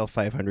NHL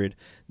 500.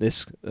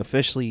 This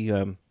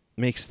officially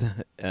makes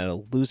the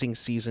losing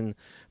season,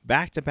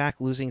 back to back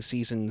losing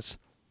seasons,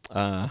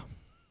 uh,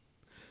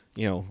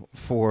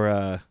 for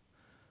a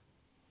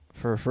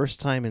first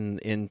time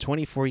in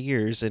 24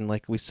 years. And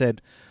like we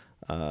said,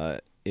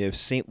 if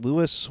St.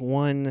 Louis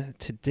won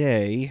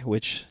today,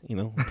 which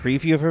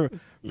preview of a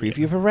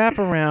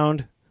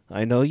wraparound,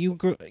 I know you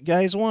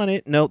guys want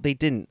it. No, they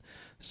didn't.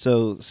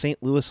 So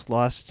St. Louis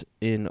lost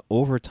in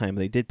overtime.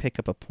 They did pick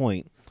up a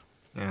point.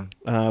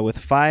 Yeah. With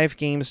 5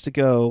 games to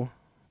go,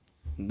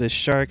 the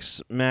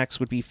Sharks max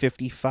would be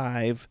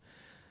 55.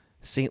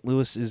 St.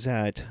 Louis is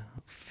at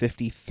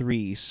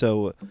 53.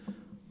 So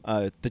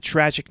The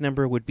tragic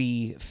number would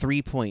be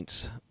 3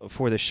 points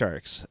for the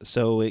Sharks.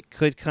 So it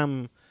could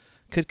come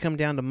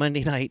down to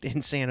Monday night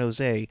in San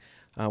Jose,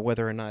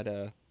 whether or not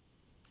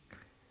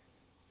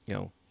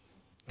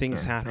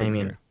things Yeah, happen I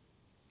mean, here.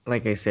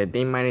 like I said,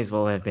 they might as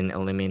well have been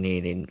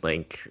eliminated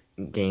like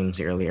games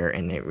earlier,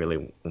 and it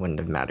really wouldn't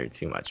have mattered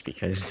too much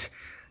because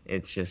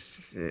it's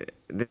just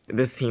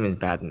this team is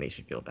bad, and they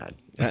should feel bad.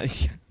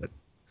 That's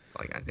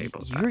all I gotta say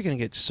about You're that. gonna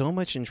get so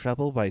much in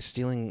trouble by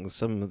stealing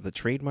some of the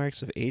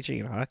trademarks of AJ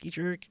and Hockey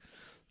Jerk.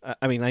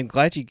 I mean, I'm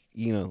glad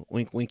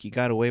wink wink, you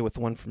got away with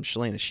one from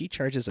Shalana. She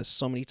charges us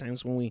so many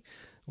times when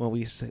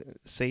we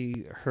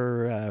say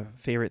her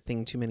favorite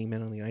thing, too many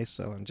men on the ice.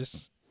 So I'm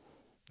just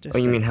Oh,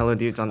 you mean saying. hella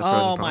dudes on the pros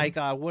and Oh my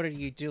con? God, what are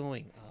you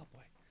doing? Oh boy.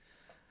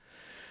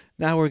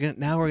 Now we're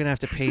gonna have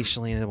to pay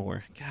Shalana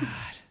more.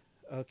 God.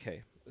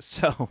 Okay.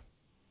 So,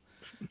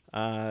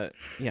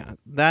 yeah,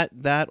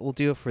 that will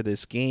do it for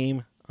this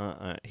game.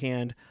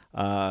 Hand.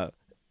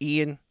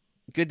 Ian,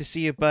 good to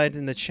see you, bud,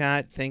 in the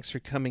chat. Thanks for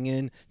coming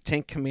in.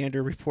 Tank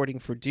Commander reporting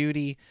for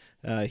duty.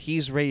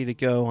 He's ready to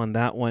go on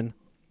that one.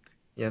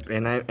 Yep,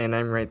 and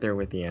I'm right there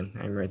with Ian.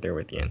 I'm right there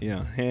with Ian.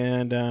 Yeah,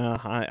 and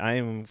I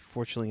am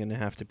unfortunately going to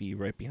have to be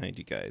right behind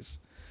you guys.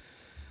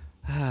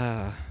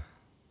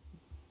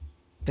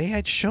 They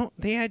had shown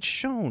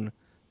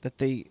that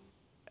they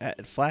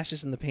at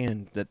flashes in the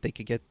pan that they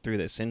could get through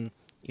this, and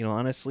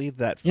honestly,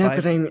 that Yeah,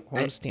 but 5 I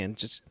homestand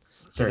just did them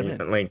sorry,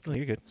 in. like Oh,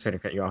 you're good. sorry to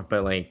cut you off,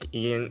 but like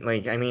Ian,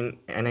 like I mean,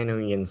 and I know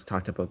Ian's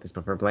talked about this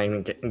before, but I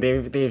mean,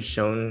 they've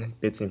shown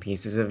bits and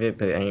pieces of it,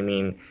 but I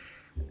mean,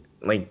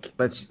 like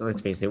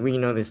let's face it, we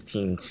know this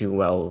team too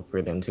well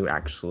for them to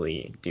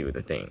actually do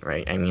the thing,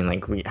 right? I mean,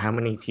 like how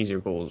many teaser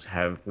goals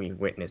have we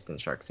witnessed in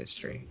Sharks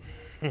history?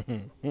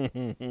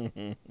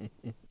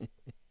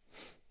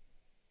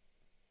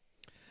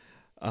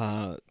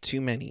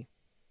 Too many.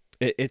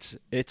 It's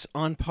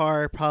on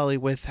par probably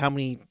with how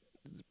many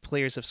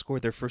players have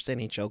scored their first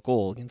NHL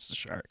goal against the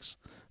Sharks.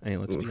 I mean,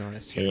 let's be Oof,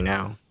 honest hey here.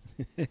 now.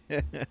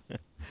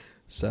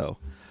 So,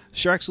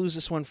 Sharks lose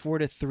this one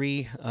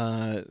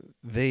 4-3.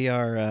 They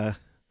are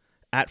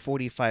at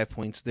 45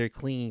 points. They're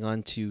clinging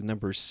on to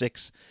number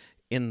 6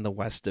 in the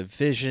West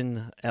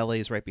Division. LA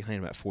is right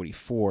behind them at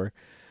 44.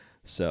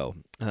 So,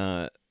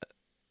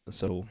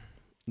 so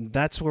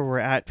that's where we're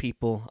at,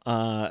 people.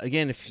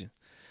 Again, if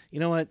you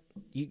know what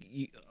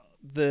you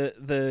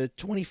the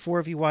 24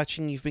 of you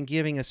watching, you've been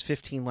giving us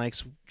 15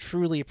 likes.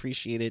 Truly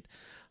appreciate it.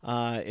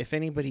 If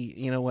anybody,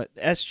 you know what,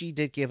 SG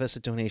did give us a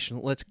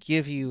donation. Let's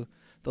give you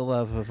the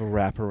love of a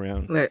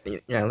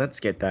wraparound. Yeah, let's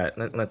get that.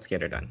 Let's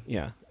get it done.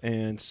 Yeah,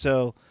 and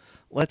so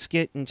let's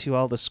get into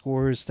all the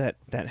scores that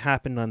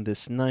happened on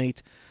this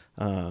night.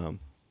 Golden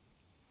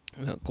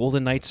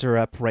Knights are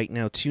up right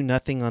now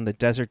 2-0 on the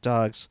Desert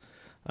Dogs.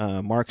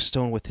 Mark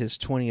Stone with his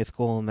 20th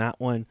goal in that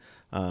one.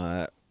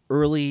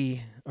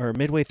 Early or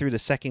midway through the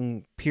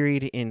second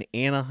period in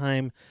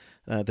Anaheim,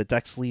 the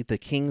Ducks lead the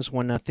Kings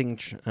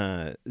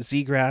 1-0.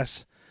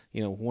 Zegras,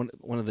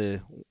 one of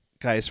the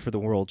guys for the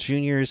World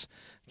Juniors,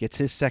 gets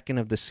his second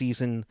of the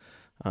season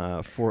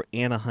for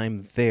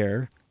Anaheim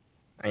there.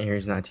 I hear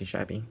he's not too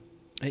shabby.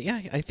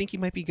 Yeah, I think he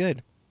might be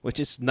good, which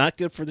is not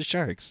good for the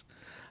Sharks.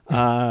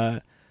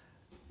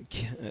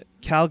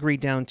 Calgary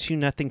down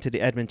 2-0 to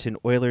the Edmonton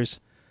Oilers.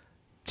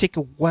 Take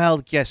a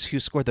wild guess who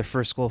scored the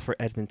first goal for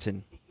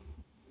Edmonton.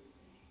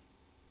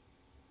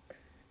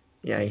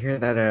 Yeah, I hear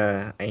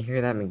that. I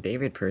hear that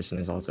McDavid person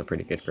is also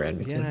pretty good for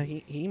Edmonton. Yeah,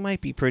 he might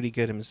be pretty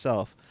good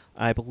himself.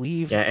 I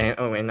believe. Yeah,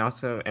 and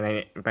also,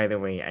 by the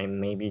way, I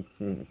may be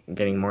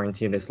getting more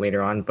into this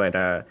later on, but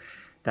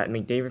that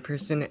McDavid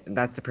person,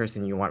 that's the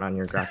person you want on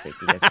your graphic.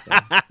 You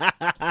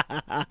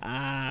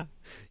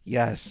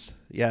guys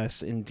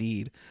Yes,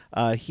 indeed.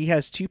 He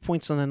has 2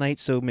 points on the night,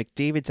 so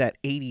McDavid's at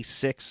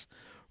 86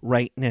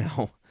 right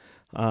now.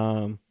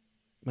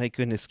 My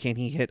goodness, can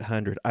he hit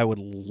 100? I would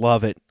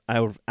love it. I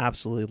would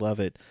absolutely love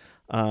it.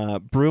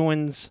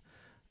 Bruins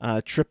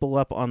triple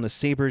up on the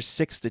Sabres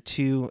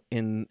 6-2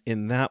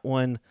 in that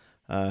one.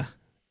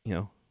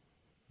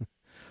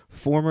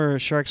 Former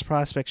Sharks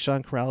prospect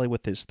Sean Kuraly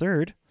with his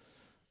third.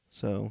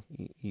 So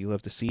you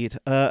love to see it.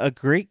 A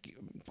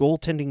great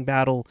goaltending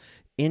battle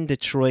in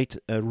Detroit.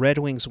 Red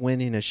Wings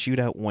win in a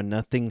shootout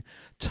 1-0.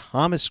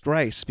 Thomas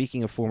Greiss,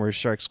 speaking of former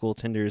Sharks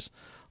goaltenders,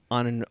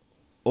 on an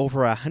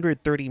over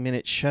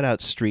 130-minute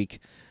shutout streak,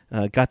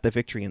 got the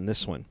victory in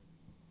this one.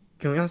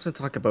 Can we also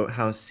talk about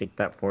how sick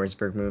that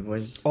Forsberg move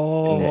was in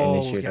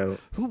the shootout? Yeah.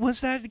 Who was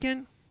that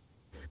again?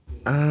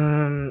 I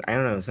don't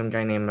know, some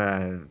guy named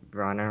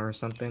Vrana or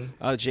something.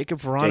 Jacob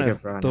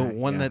Vrana, the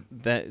one yeah.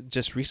 that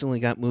just recently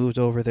got moved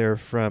over there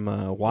from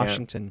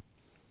Washington.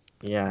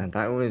 Yeah,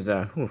 that was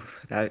that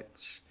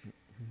was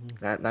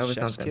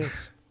Chef's something.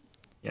 Kiss.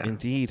 Yeah.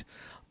 Indeed.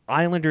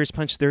 Islanders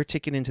punched their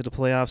ticket into the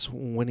playoffs,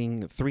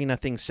 winning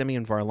 3-0.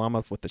 Semyon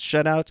Varlamov with the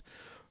shutout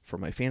for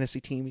my fantasy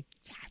team.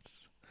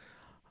 Yes.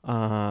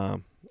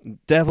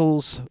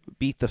 Devils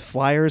beat the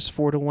Flyers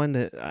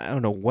 4-1. I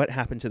don't know what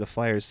happened to the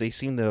Flyers. They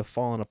seem to have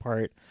fallen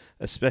apart,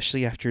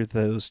 especially after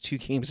those 2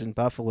 games in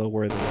Buffalo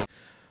where they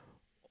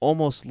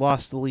almost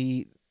lost the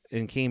lead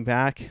and came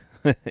back,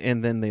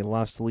 and then they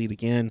lost the lead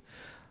again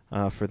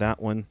for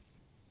that one.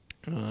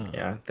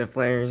 Yeah, the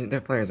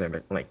Flyers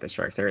are like the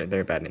Sharks.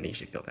 They're bad and they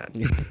should feel bad.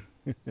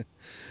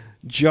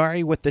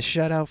 Jari with the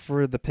shutout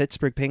for the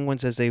Pittsburgh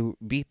Penguins as they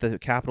beat the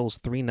Capitals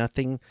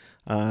 3-0.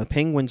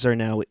 Penguins are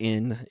now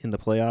in the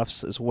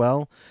playoffs as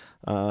well.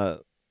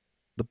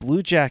 The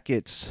Blue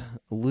Jackets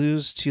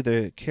lose to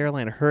the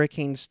Carolina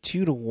Hurricanes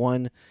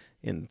 2-1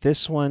 in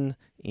this one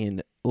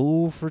in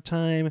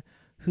overtime.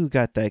 Who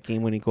got that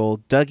game-winning goal?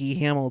 Dougie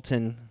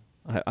Hamilton.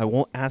 I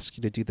won't ask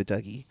you to do the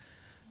Dougie,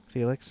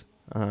 Felix.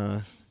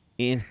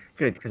 Good,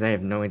 because I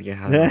have no idea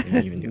how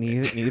to even do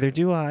it. Neither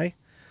do I.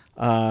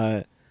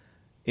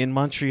 In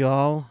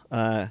Montreal,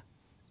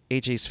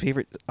 AJ's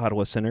favorite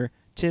Ottawa center,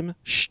 Tim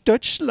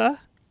Stützle,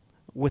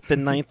 with the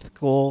 9th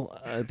goal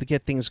to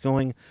get things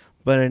going.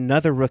 But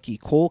another rookie,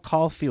 Cole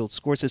Caulfield,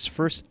 scores his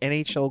first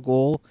NHL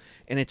goal,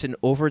 and it's an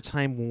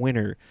overtime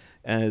winner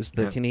as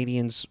the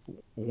Canadians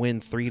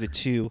win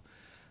 3-2.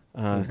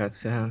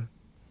 Congrats to him.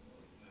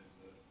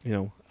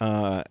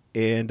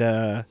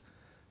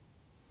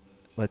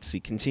 Let's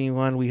see. Continue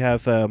on. We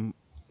have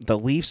the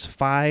Leafs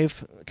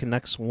 5,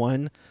 Canucks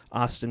 1.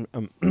 San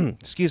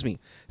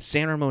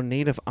Ramon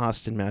native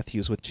Austin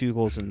Matthews with 2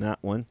 goals in that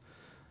one.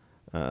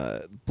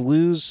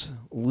 Blues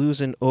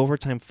lose in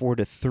overtime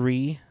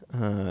 4-3,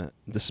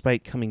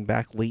 despite coming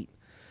back late,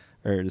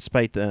 or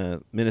despite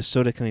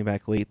Minnesota coming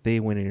back late, they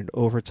win in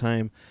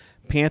overtime.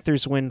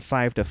 Panthers win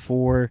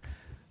 5-4.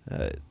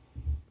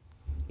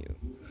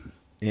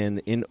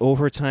 And in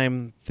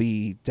overtime,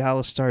 the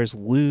Dallas Stars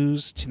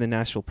lose to the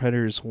Nashville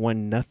Predators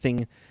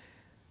 1-0.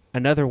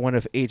 Another one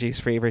of AJ's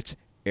favorites,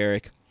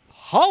 Erik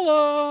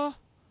Haula,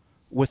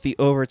 with the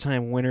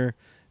overtime winner,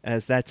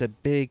 as that's a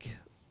big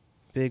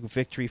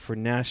victory for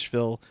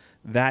Nashville.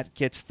 That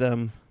gets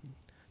them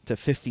to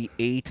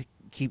 58,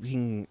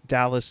 keeping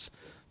Dallas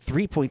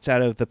 3 points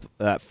out of the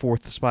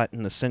 4th spot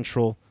in the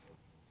Central.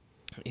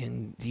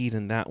 Indeed,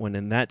 in that one.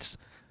 And that's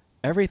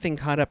everything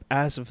caught up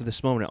as of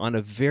this moment on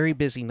a very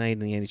busy night in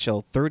the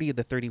NHL. 30 of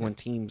the 31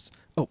 teams.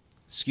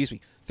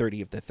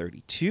 30 of the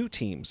 32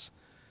 teams.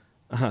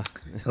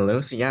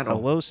 Hello, Seattle.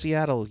 Hello,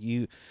 Seattle.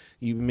 You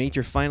made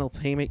your final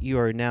payment. You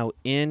are now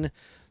in.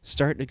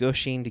 Start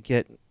negotiating to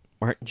get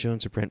Martin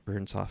Jones or Brent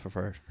Burns off of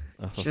our.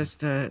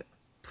 Just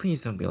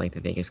please don't be like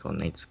the Vegas Golden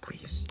Knights,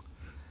 please.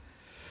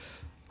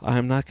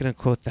 I'm not going to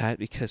quote that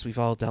because we've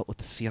all dealt with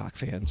the Seahawks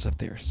fans up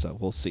there, so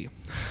we'll see.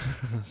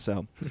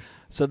 So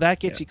that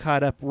gets you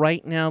caught up.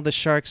 Right now, the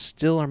Sharks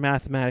still are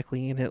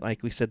mathematically in it.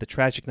 Like we said, the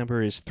tragic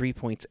number is 3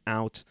 points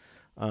out.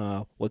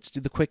 Let's do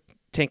the quick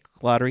tank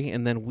lottery,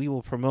 and then we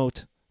will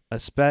promote a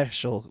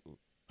special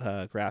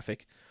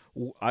graphic.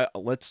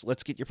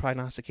 Let's get your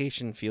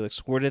prognostication, Felix.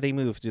 Where do they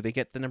move? Do they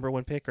get the number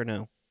 1 pick or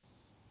no?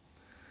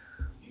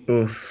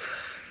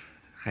 Oof,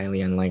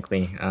 highly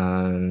unlikely.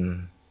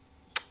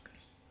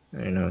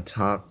 I don't know,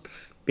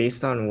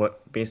 based on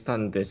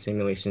the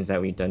simulations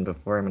that we've done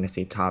before, I'm going to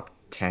say top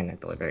 10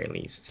 at the very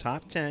least.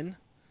 Top 10.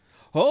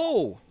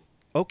 Oh,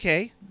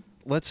 okay.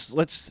 Let's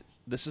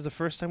this is the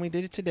first time we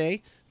did it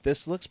today.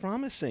 This looks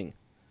promising.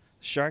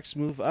 Sharks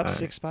move up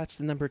 6 spots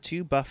to number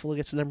 2. Buffalo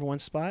gets the number 1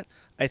 spot.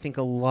 I think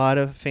a lot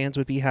of fans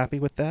would be happy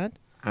with that.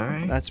 All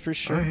right. That's for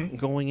sure. Right.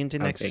 Going into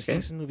next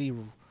season would be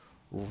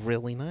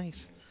really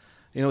nice.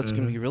 You know what's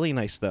going to be really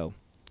nice, though,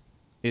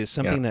 is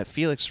something that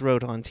Felix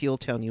wrote on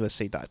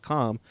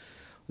tealtownusa.com.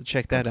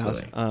 Check that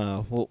out.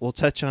 We'll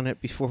touch on it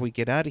before we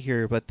get out of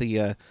here, but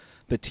the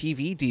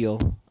TV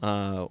deal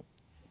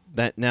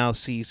that now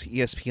sees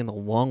ESPN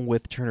along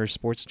with Turner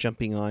Sports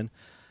jumping on.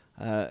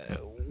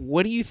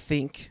 What do you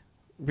think?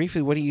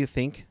 Briefly, what do you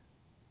think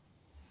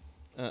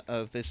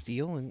of this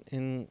deal,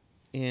 and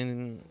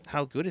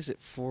how good is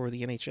it for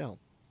the NHL?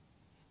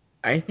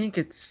 I think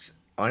it's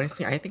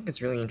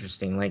really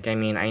interesting. Like, I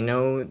mean, I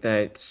know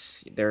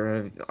that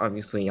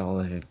obviously y'all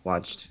have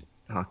watched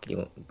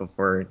hockey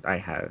before I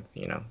have,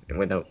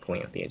 without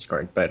pulling up the age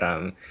card. But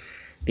I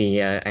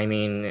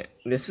mean,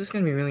 this is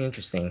going to be really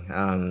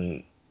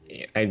interesting.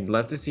 I'd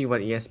love to see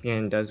what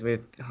ESPN does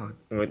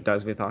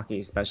with hockey,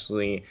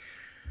 especially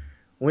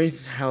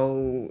with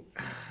how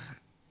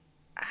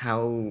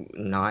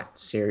not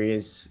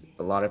serious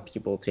a lot of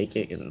people take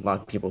it, and a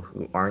lot of people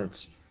who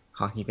aren't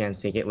hockey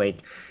fans take it. Like,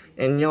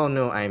 and y'all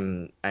know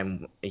I'm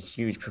a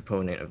huge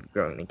proponent of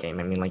growing the game.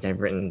 I mean, like, I've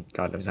written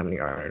God knows how many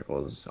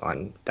articles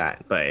on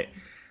that. But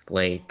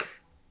like,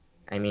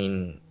 I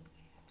mean,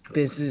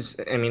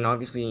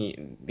 obviously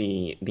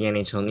the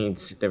NHL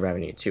needs the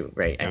revenue too,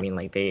 right? Yeah. I mean,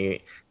 like,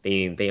 they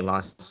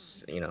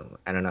lost, I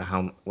don't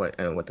know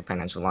what the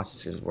financial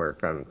losses were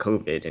from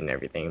COVID and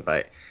everything,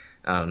 but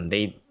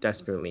they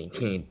desperately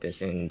need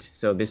this. And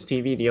so this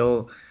TV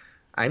deal,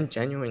 I'm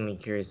genuinely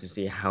curious to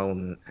see how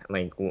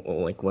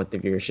what the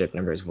viewership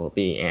numbers will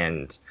be,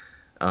 and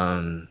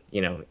and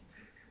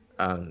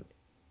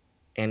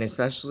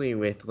especially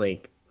with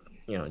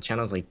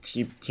channels like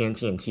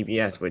TNT and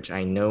TBS, which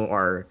I know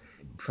are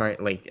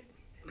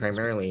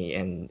primarily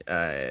and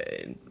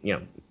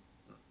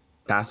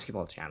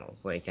basketball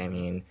channels. Like, I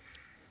mean,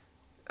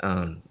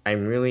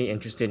 I'm really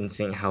interested in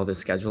seeing how the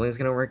scheduling is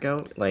going to work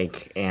out,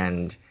 like,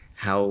 and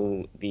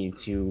how the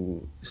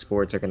two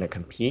sports are going to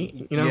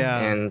compete, Yeah.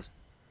 and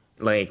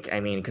like, I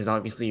mean, because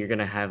obviously you're going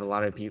to have a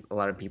lot of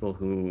people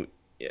who,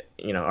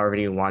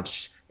 already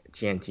watch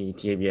TNT,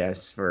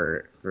 TBS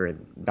for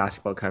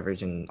basketball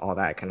coverage and all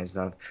that kind of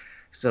stuff.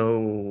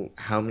 So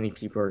how many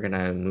people are going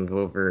to move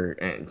over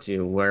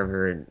to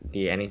wherever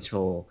the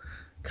NHL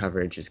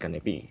coverage is going to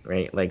be,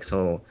 right? Like,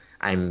 so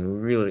I'm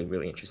really,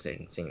 really interested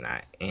in seeing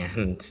that.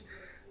 And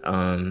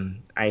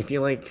I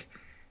feel like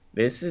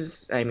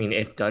I mean,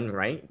 if done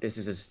right, this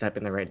is a step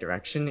in the right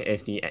direction.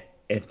 If the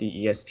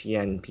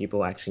ESPN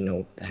people actually know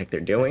what the heck they're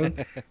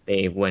doing,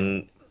 they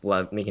wouldn't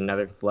make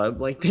another flub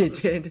like they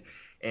did.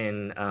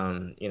 And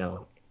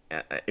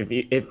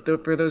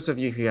for those of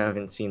you who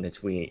haven't seen the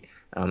tweet,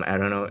 I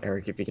don't know,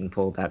 Eric, if you can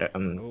pull that,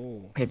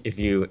 Oh. if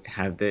you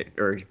have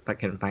or if I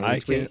can find the I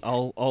can. tweet.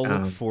 I'll look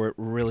Um, for it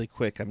really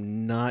quick.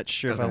 I'm not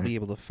sure if I'll okay, be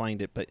able to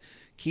find it, but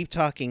keep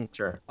talking.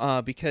 sure.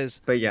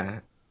 Because But yeah,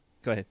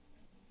 go ahead.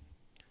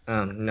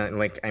 not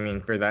like, I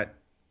mean, for that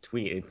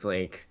tweet, it's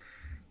like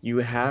you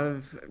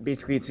have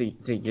basically,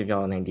 to give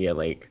y'all an idea,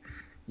 like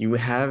you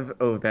have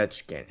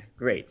Ovechkin,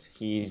 great.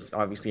 He's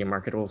obviously a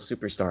marketable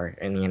superstar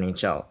in the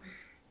NHL.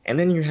 And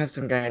then you have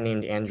some guy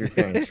named Andrew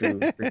Ference who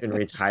freaking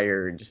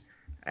retired.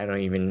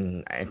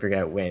 I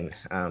forget when,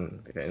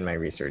 in my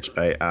research,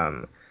 but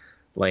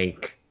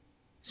like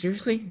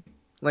seriously,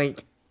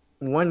 like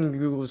one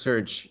Google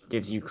search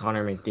gives you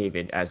Connor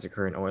McDavid as the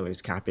current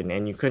Oilers captain,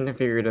 and you couldn't have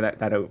figured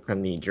that out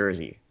from the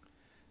jersey.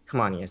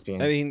 Come on, I ESPN,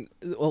 mean,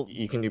 well,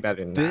 you can do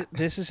better than that.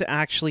 this is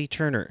actually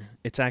Turner.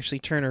 It's actually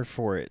Turner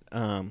for it.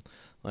 Okay.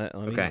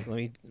 Let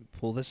me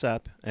pull this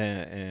up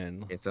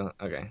and Okay, so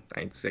okay,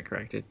 I'd say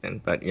corrected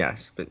then, but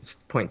yes, but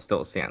point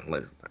still stand.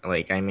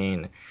 Like, I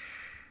mean,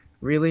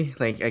 really,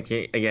 like,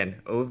 okay,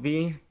 again,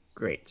 OV,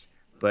 great,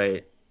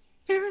 but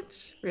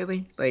Ference,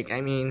 really, like,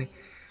 I mean,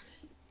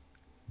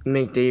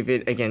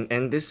 McDavid again,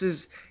 and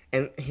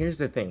here's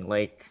the thing,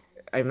 like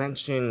I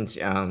mentioned,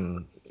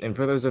 and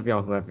for those of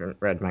y'all who haven't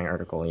read my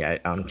article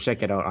yet,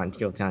 check it out on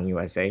Teal Town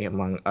USA,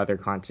 among other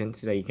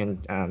content that you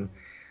can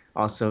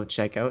also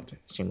check out.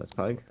 Shameless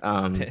plug.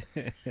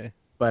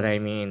 But I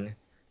mean,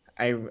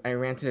 I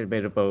ranted a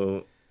bit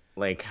about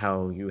like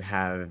how you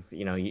have,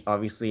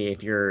 obviously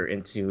if you're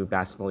into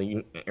basketball,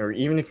 or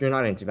even if you're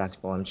not into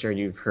basketball, I'm sure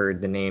you've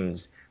heard the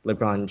names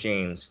LeBron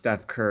James,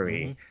 Steph Mhm.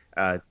 Curry,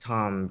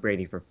 Tom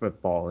Brady for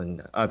football,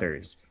 and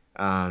others.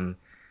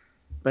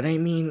 But I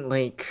mean,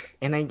 like,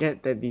 and I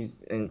get that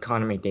and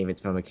Connor McDavid's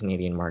from a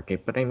Canadian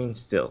market, but I mean,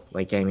 still,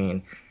 like, I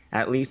mean,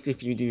 at least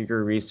if you do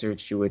your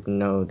research, you would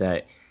know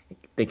that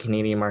the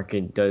Canadian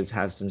market does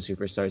have some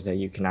superstars that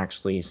you can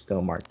actually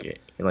still market.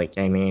 Like,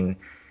 I mean,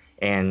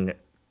 and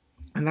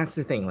and that's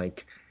the thing.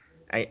 Like,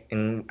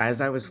 and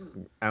as I was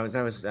writing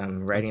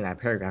Okay. that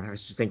paragraph, I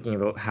was just thinking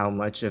about how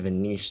much of a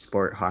niche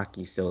sport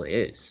hockey still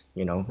is.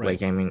 Right.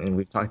 Like, I mean, and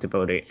we've talked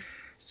about it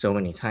so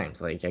many times.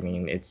 Like, I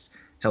mean, it's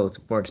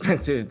more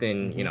expensive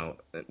than Mhm.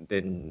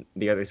 than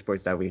the other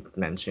sports that we've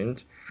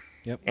mentioned.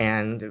 Yep.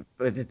 And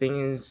but the thing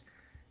is,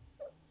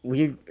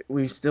 we've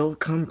still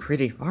come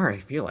pretty far, I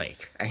feel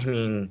like. I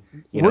mean,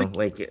 We're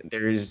like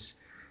there's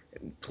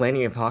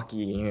plenty of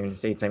hockey here in the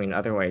States. I mean,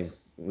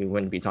 otherwise we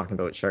wouldn't be talking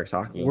about Sharks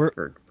hockey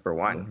we're for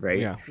one, right?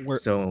 yeah, we're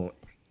So,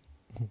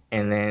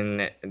 and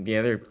then the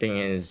other thing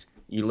is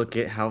you look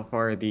at how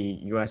far the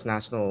U.S.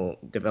 national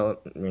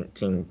development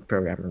team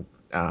program,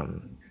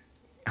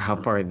 how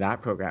far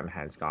that program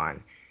has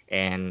gone,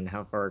 and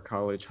how far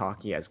college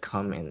hockey has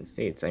come in the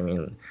States. I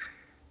mean,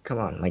 come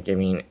on, like, I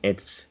mean,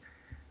 it's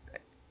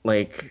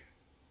like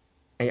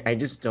I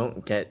just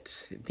don't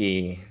get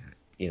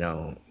you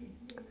know,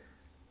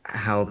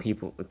 how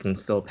people can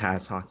still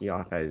pass hockey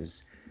off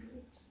as,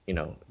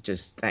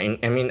 just, I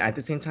mean, at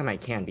the same time I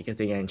can, because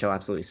the NHL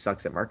absolutely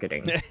sucks at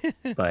marketing.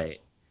 But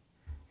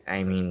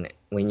I mean,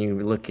 when you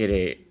look at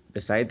it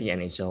beside the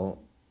NHL,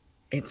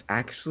 it's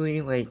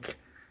actually like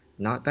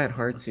not that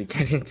hard to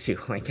get into.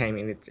 Like, I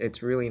mean,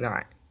 it's really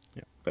not.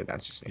 yeah, But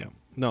that's just yeah. me.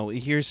 No,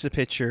 here's the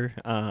picture.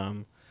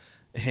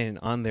 And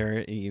on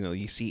there,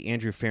 you see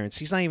Andrew Ference.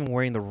 He's not even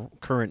wearing the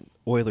current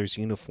Oilers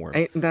uniform.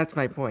 That's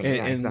my point.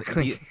 Yeah, And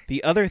exactly.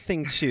 the other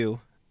thing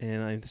too,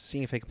 and I'm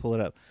seeing if I can pull it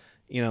up.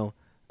 You know,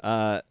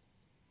 uh,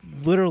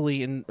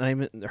 literally, and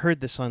I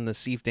heard this on the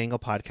Steve Dangle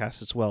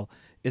podcast as well,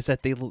 is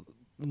that they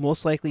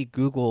most likely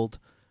Googled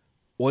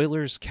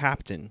Oilers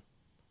captain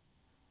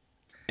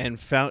and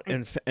found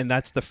and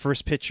that's the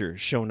first picture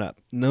shown up.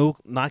 No,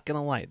 not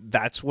gonna lie,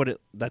 that's what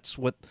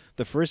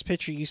the first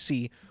picture you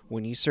see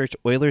when you search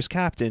Oilers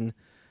captain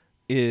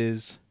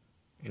is.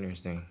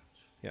 Interesting.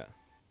 Yeah.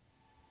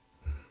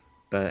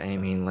 But I So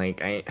mean,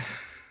 like,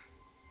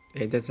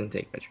 it doesn't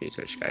take much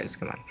research, guys.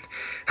 Come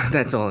on.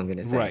 That's all I'm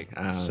gonna say.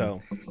 right.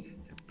 So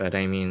But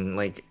I mean,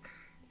 like,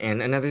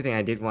 and another thing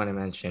I did want to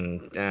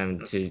mention, to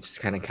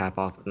just kind of cap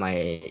off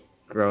my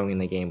growing in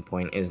the game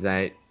point, is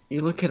that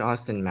you look at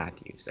Austin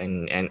Matthews,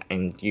 and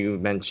you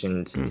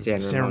mentioned San San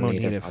Ramon Ramon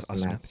native native Austin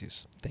Austin Matthews.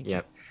 Matthews. Thank you.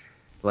 Yep.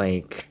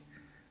 Like,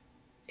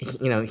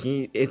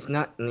 it's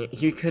not,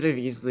 he could have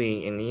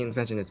easily, and Ian's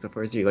mentioned this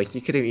before too, like he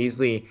could have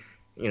easily,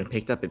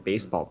 picked up a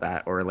baseball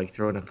bat or like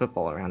thrown a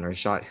football around or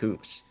shot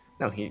hoops.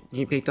 No, he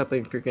picked up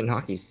a freaking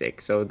hockey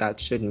stick, so that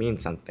should mean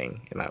something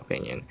in my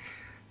opinion.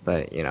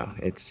 But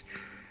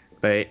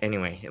but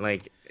anyway,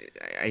 like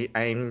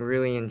I'm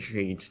really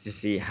intrigued to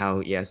see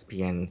how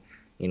ESPN,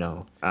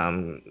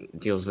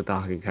 deals with the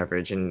hockey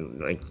coverage and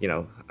like,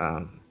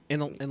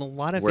 And a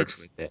lot of works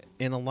it's with it.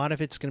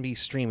 going to be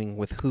streaming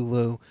with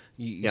Hulu.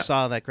 You Yeah,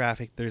 saw that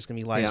graphic. There's going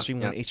to be live yeah,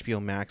 streaming on yeah,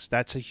 HBO Max.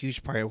 That's a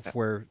huge part of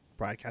where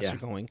broadcasts yeah, are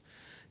going.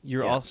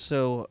 You're yeah.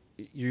 also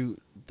you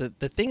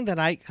the thing that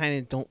I kind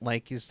of don't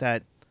like is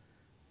that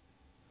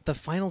the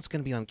final's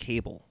going to be on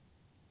cable.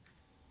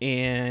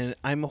 And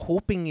I'm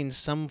hoping in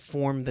some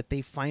form that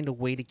they find a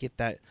way to get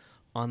that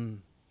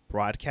on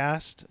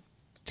broadcast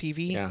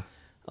TV. Yeah,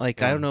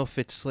 Like I yeah. don't know if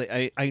it's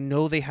like I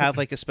know they have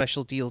like a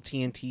special deal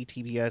TNT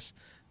TBS.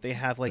 They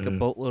have like a Hmm.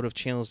 boatload of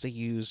channels they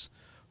use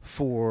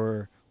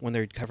for when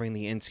they're covering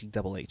the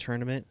NCAA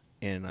tournament,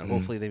 and Hmm.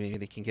 hopefully maybe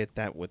they can get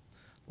that with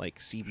like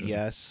Hmm.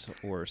 CBS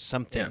or Yeah.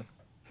 something.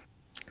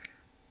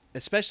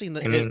 Especially in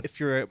I the mean, if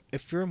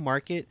you're a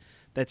market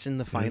that's in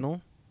the hmm.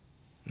 final,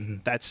 Hmm.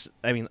 that's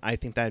I mean I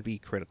think that'd be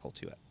critical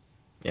to it.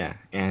 Yeah,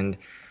 and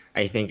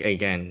I think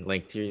again,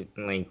 like to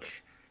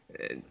like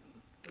uh,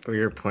 for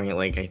your point,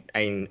 like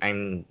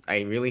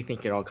I really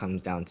think it all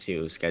comes down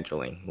to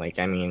scheduling. Like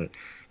I mean,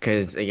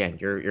 because again,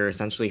 you're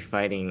essentially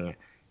fighting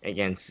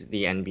against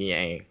the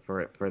NBA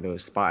for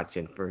those spots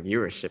and for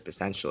viewership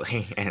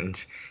essentially.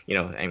 And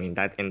I mean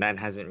that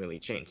hasn't really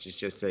changed. It's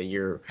just that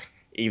you're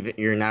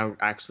now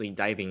actually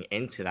diving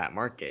into that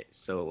market.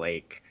 So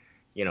like,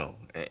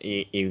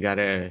 you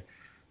gotta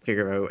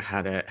figure out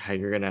how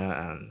you're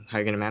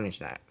gonna manage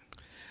that.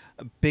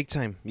 Big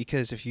time,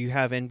 because if you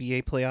have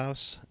NBA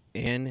playoffs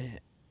and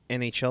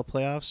NHL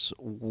playoffs,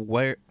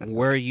 Absolutely.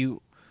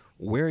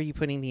 where are you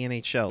putting the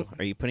NHL?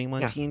 Are you putting them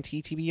on Yeah,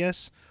 TNT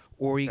TBS,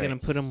 or are you going right.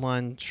 to put them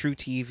on True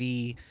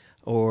TV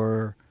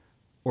or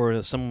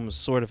some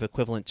sort of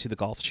equivalent to the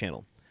Golf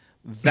Channel?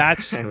 I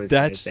was gonna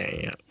That's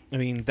say, yeah. I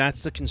mean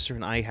that's the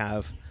concern I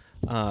have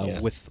Yeah.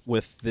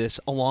 with this,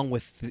 along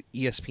with the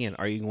ESPN.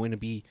 Are you going to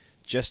be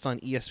just on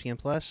ESPN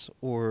Plus,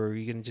 or are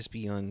you going to just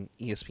be on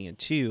ESPN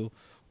 2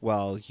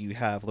 while you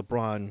have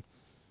LeBron,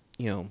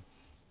 you know,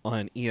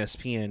 on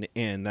ESPN,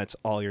 and that's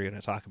all you're going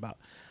to talk about?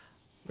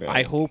 I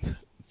Right. hope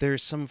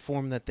there's some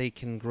form that they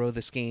can grow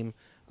this game.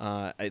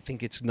 I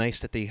think it's nice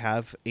that they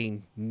have a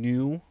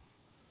new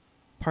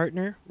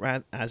partner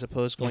as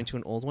opposed to Yeah. going to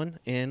an old one,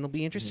 and it'll be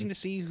Hmm. interesting to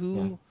see Yeah.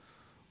 who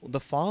the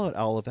fallout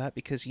all of that,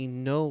 because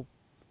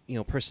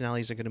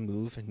personalities are going to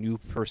move and new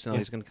Yeah.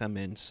 personalities are going to come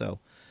in. So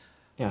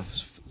Yeah.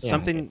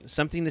 Yeah.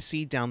 something to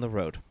see down the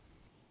road.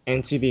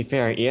 And to be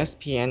fair,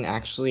 ESPN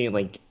actually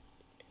like,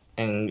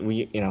 and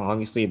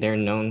obviously they're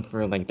known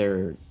for like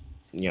their,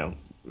 you know,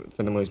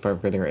 for the most part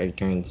for their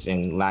ignorance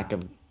and lack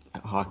of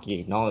hockey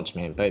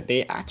acknowledgement, but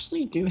they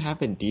actually do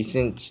have a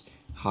decent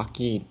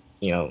hockey,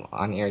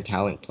 on-air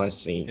talent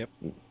plus a Yep.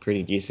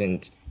 pretty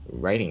decent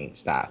writing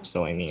staff.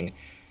 So I mean,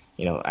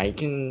 I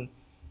can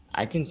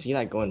see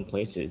that going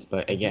places,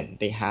 but Hmm. again,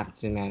 they have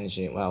to manage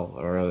it well,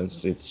 or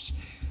else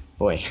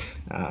boy,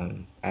 I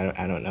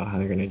don't know how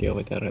they're gonna deal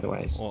with that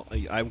otherwise. Well,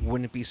 I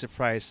wouldn't be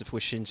surprised if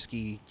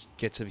Wyshynski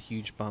gets a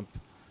huge bump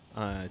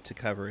to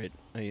cover it.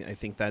 I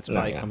think that's No,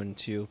 probably yeah. coming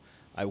too.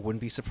 I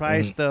wouldn't be Hmm.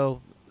 surprised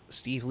though.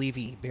 Steve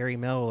Levy, Barry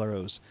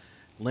Melrose,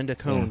 Linda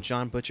Yeah, Cohn,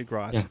 John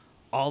Butchergross, yeah.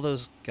 all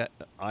those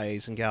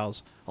guys and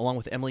gals, along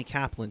with Emily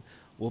Kaplan,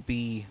 will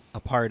be a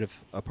part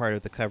of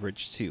the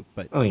coverage too.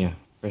 But Oh yeah,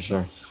 for so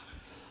sure.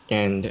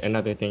 And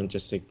another thing,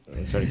 just to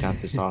sort of cap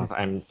this off,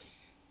 I'm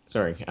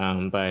sorry,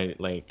 but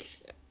like,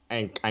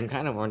 I'm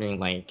kind of wondering,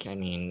 like, I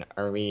mean,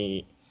 are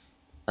we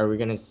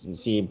gonna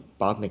see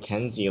Bob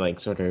McKenzie like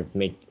sort of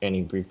make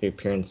any brief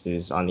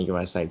appearances on the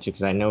U.S. side too?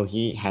 Because I know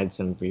he had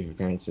some brief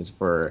appearances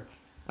for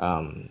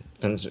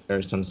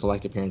or some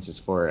select appearances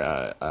for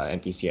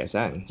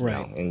NBCSN,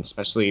 right. and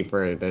especially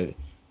for the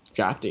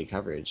draft day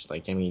coverage.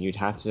 Like, I mean, you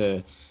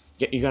gotta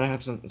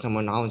have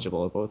someone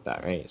knowledgeable about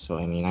that, right? So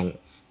I mean,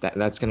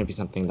 that's gonna be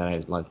something that I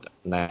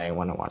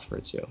want to watch for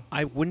too.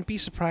 I wouldn't be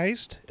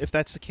surprised if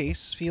that's the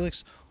case,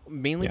 Felix,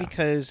 mainly Yeah.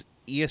 because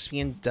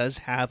ESPN does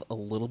have a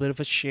little bit of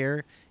a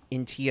share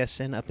in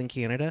TSN up in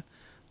Canada.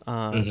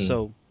 Mm-hmm.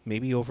 So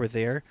maybe over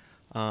there,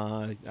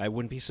 I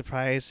wouldn't be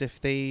surprised if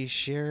they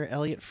share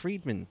Elliot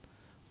Friedman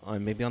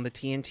maybe on the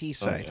TNT Oh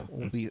side.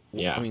 yeah. I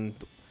Yeah, mean,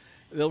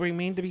 they'll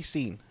remain to be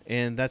seen,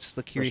 and that's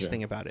the for curious sure.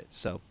 thing about it.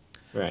 So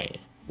Right.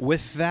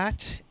 with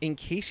that, in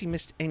case you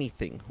missed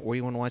anything or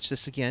you want to watch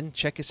this again,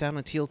 check us out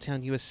on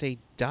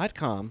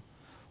tealtownusa.com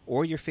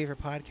or your favorite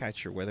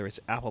podcatcher, whether it's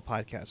Apple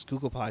Podcasts,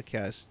 Google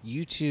Podcasts,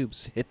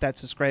 YouTube's. Hit that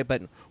subscribe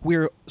button.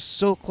 We're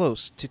so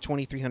close to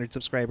 2,300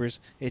 subscribers,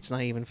 it's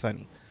not even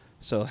funny.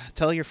 So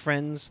tell your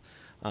friends.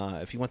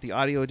 If you want the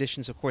audio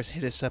editions, of course,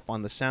 hit us up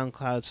on the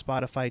SoundCloud,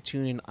 Spotify,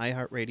 TuneIn,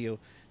 iHeartRadio,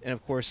 and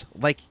of course,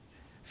 like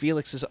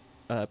Felix's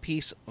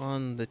piece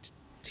on the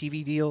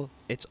TV deal,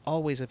 it's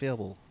always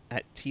available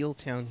at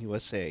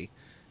tealtownusa.com.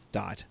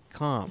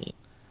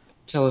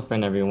 Tell a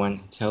friend,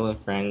 everyone. Tell a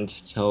friend.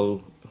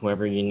 Tell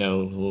whoever you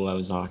know who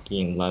loves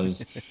hockey and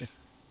loves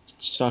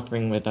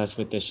suffering with us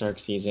with the Shark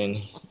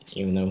season.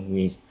 Even though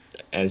we,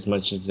 as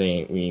much as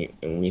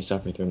we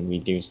suffer through them, we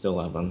do still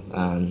love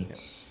them. Yep.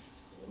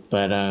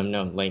 But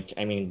no, like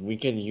I mean, we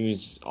could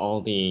use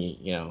all the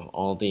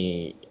all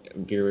the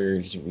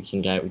viewers we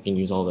can get. We can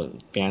use all the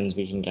fans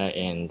we can get.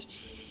 And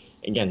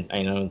again,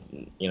 I know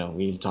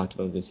we've talked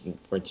about this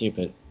before too,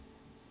 but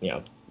you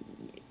know,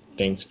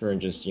 thanks for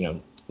just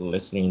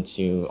listening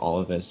to all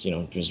of us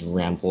just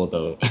ramble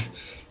about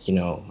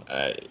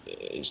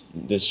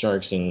the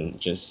Sharks and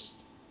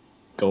just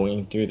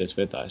going through this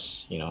with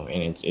us,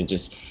 and it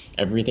just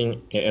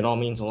everything it all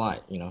means a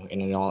lot, and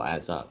it all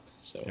adds up.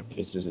 So Yep.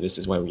 this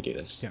is why we do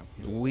this. Yeah,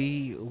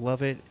 we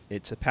love it.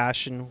 It's a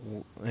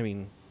passion. I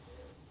mean,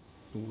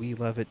 we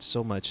love it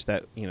so much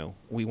that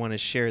we want to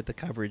share the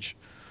coverage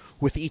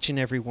with each and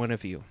every one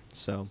of you.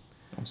 So,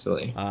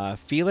 Absolutely.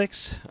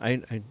 Felix,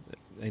 I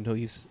know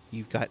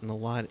you've gotten a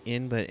lot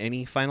in, but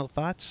any final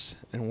thoughts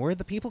and where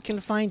the people can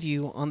find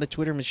you on the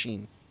Twitter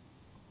machine?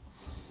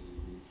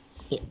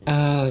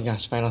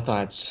 Gosh, final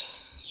thoughts.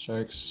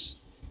 Sharks.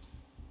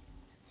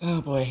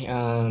 Oh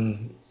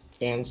boy.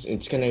 Fans,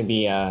 it's gonna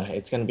be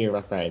a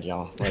rough ride,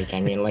 y'all. Like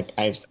I mean, like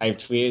I've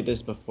tweeted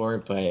this before,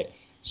 but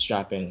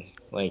strap in.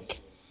 Like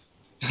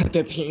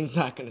the pain's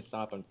not gonna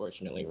stop,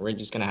 unfortunately. We're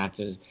just gonna have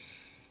to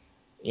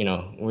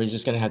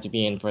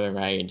be in for the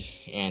ride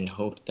and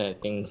hope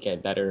that things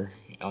get better.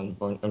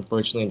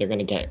 Unfortunately, they're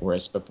gonna get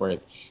worse before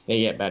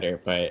they get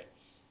better. But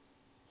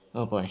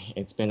oh boy,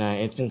 it's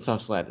been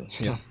tough sledding.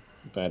 Yeah.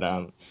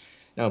 But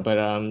no, but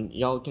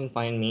y'all can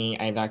find me.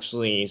 I've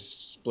actually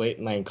split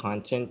my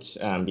content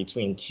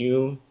between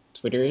two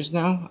Twitters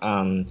now.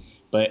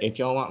 But if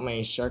y'all want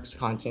my Sharks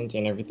content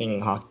and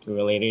everything hockey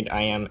related,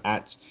 I am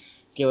at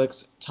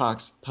Felix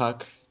Talks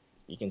Puck.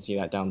 You can see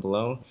that down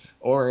below.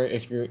 Or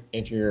if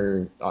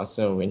you're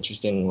also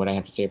interested in what I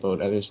have to say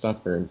about other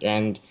stuff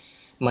and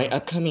my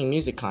upcoming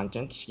music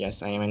content,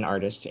 yes, I am an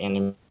artist and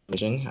a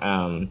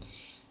musician.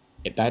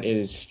 That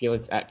is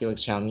Felix at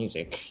Felix Chow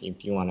Music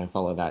if you want to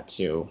follow that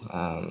too.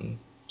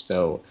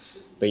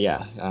 But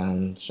yeah,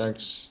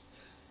 Sharks,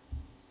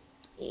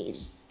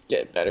 please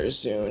get better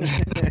soon.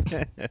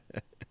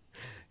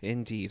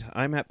 Indeed.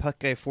 I'm at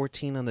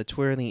PuckGuy14 on the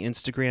Twitter and the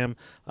Instagram.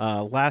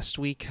 Last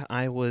week,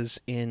 I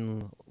was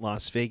in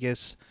Las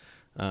Vegas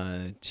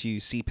to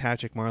see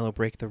Patrick Marleau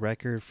break the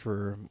record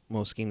for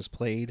most games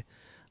played.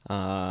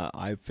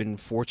 I've been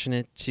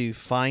fortunate to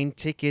find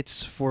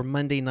tickets for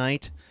Monday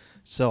night,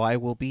 so I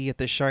will be at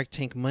the Shark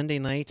Tank Monday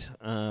night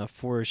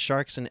for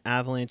Sharks and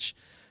Avalanche,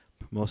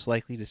 most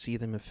likely to see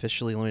them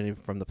officially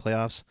eliminated from the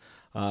playoffs.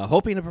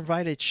 Hoping to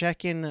provide a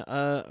check-in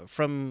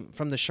from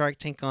the Shark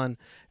Tank on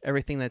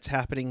everything that's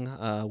happening.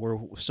 We're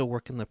still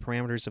working the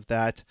parameters of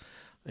that,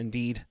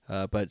 indeed.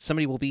 But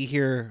somebody will be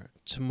here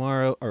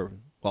tomorrow,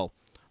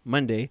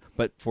 Monday.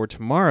 But for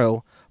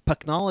tomorrow,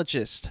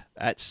 Pucknologist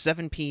at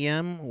 7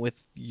 p.m.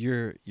 with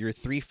your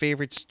three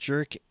favorites,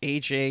 Jerk,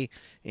 AJ,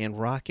 and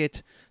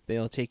Rocket.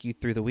 They'll take you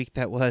through the week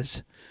that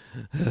was,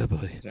 oh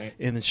boy, Right.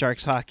 in the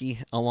Sharks hockey,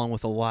 along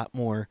with a lot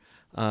more.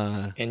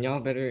 And y'all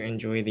better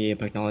enjoy the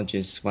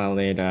Pucknologists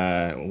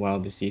while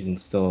the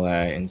season's still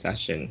in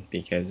session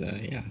because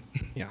yeah.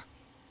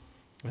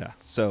 Yeah.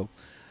 So,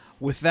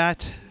 with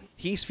that,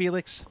 he's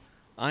Felix.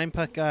 I'm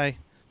Puck Guy.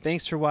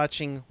 Thanks for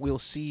watching. We'll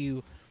see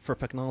you for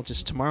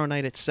Pucknologist tomorrow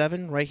night at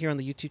 7 right here on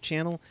the YouTube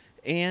channel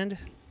and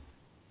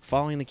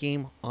following the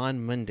game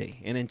on Monday.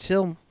 And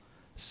until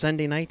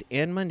Sunday night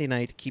and Monday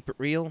night, keep it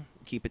real,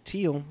 keep it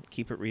teal,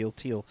 keep it real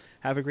teal.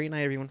 Have a great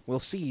night, everyone. We'll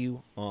see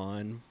you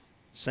on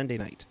Sunday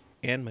night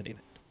and Monday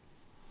night.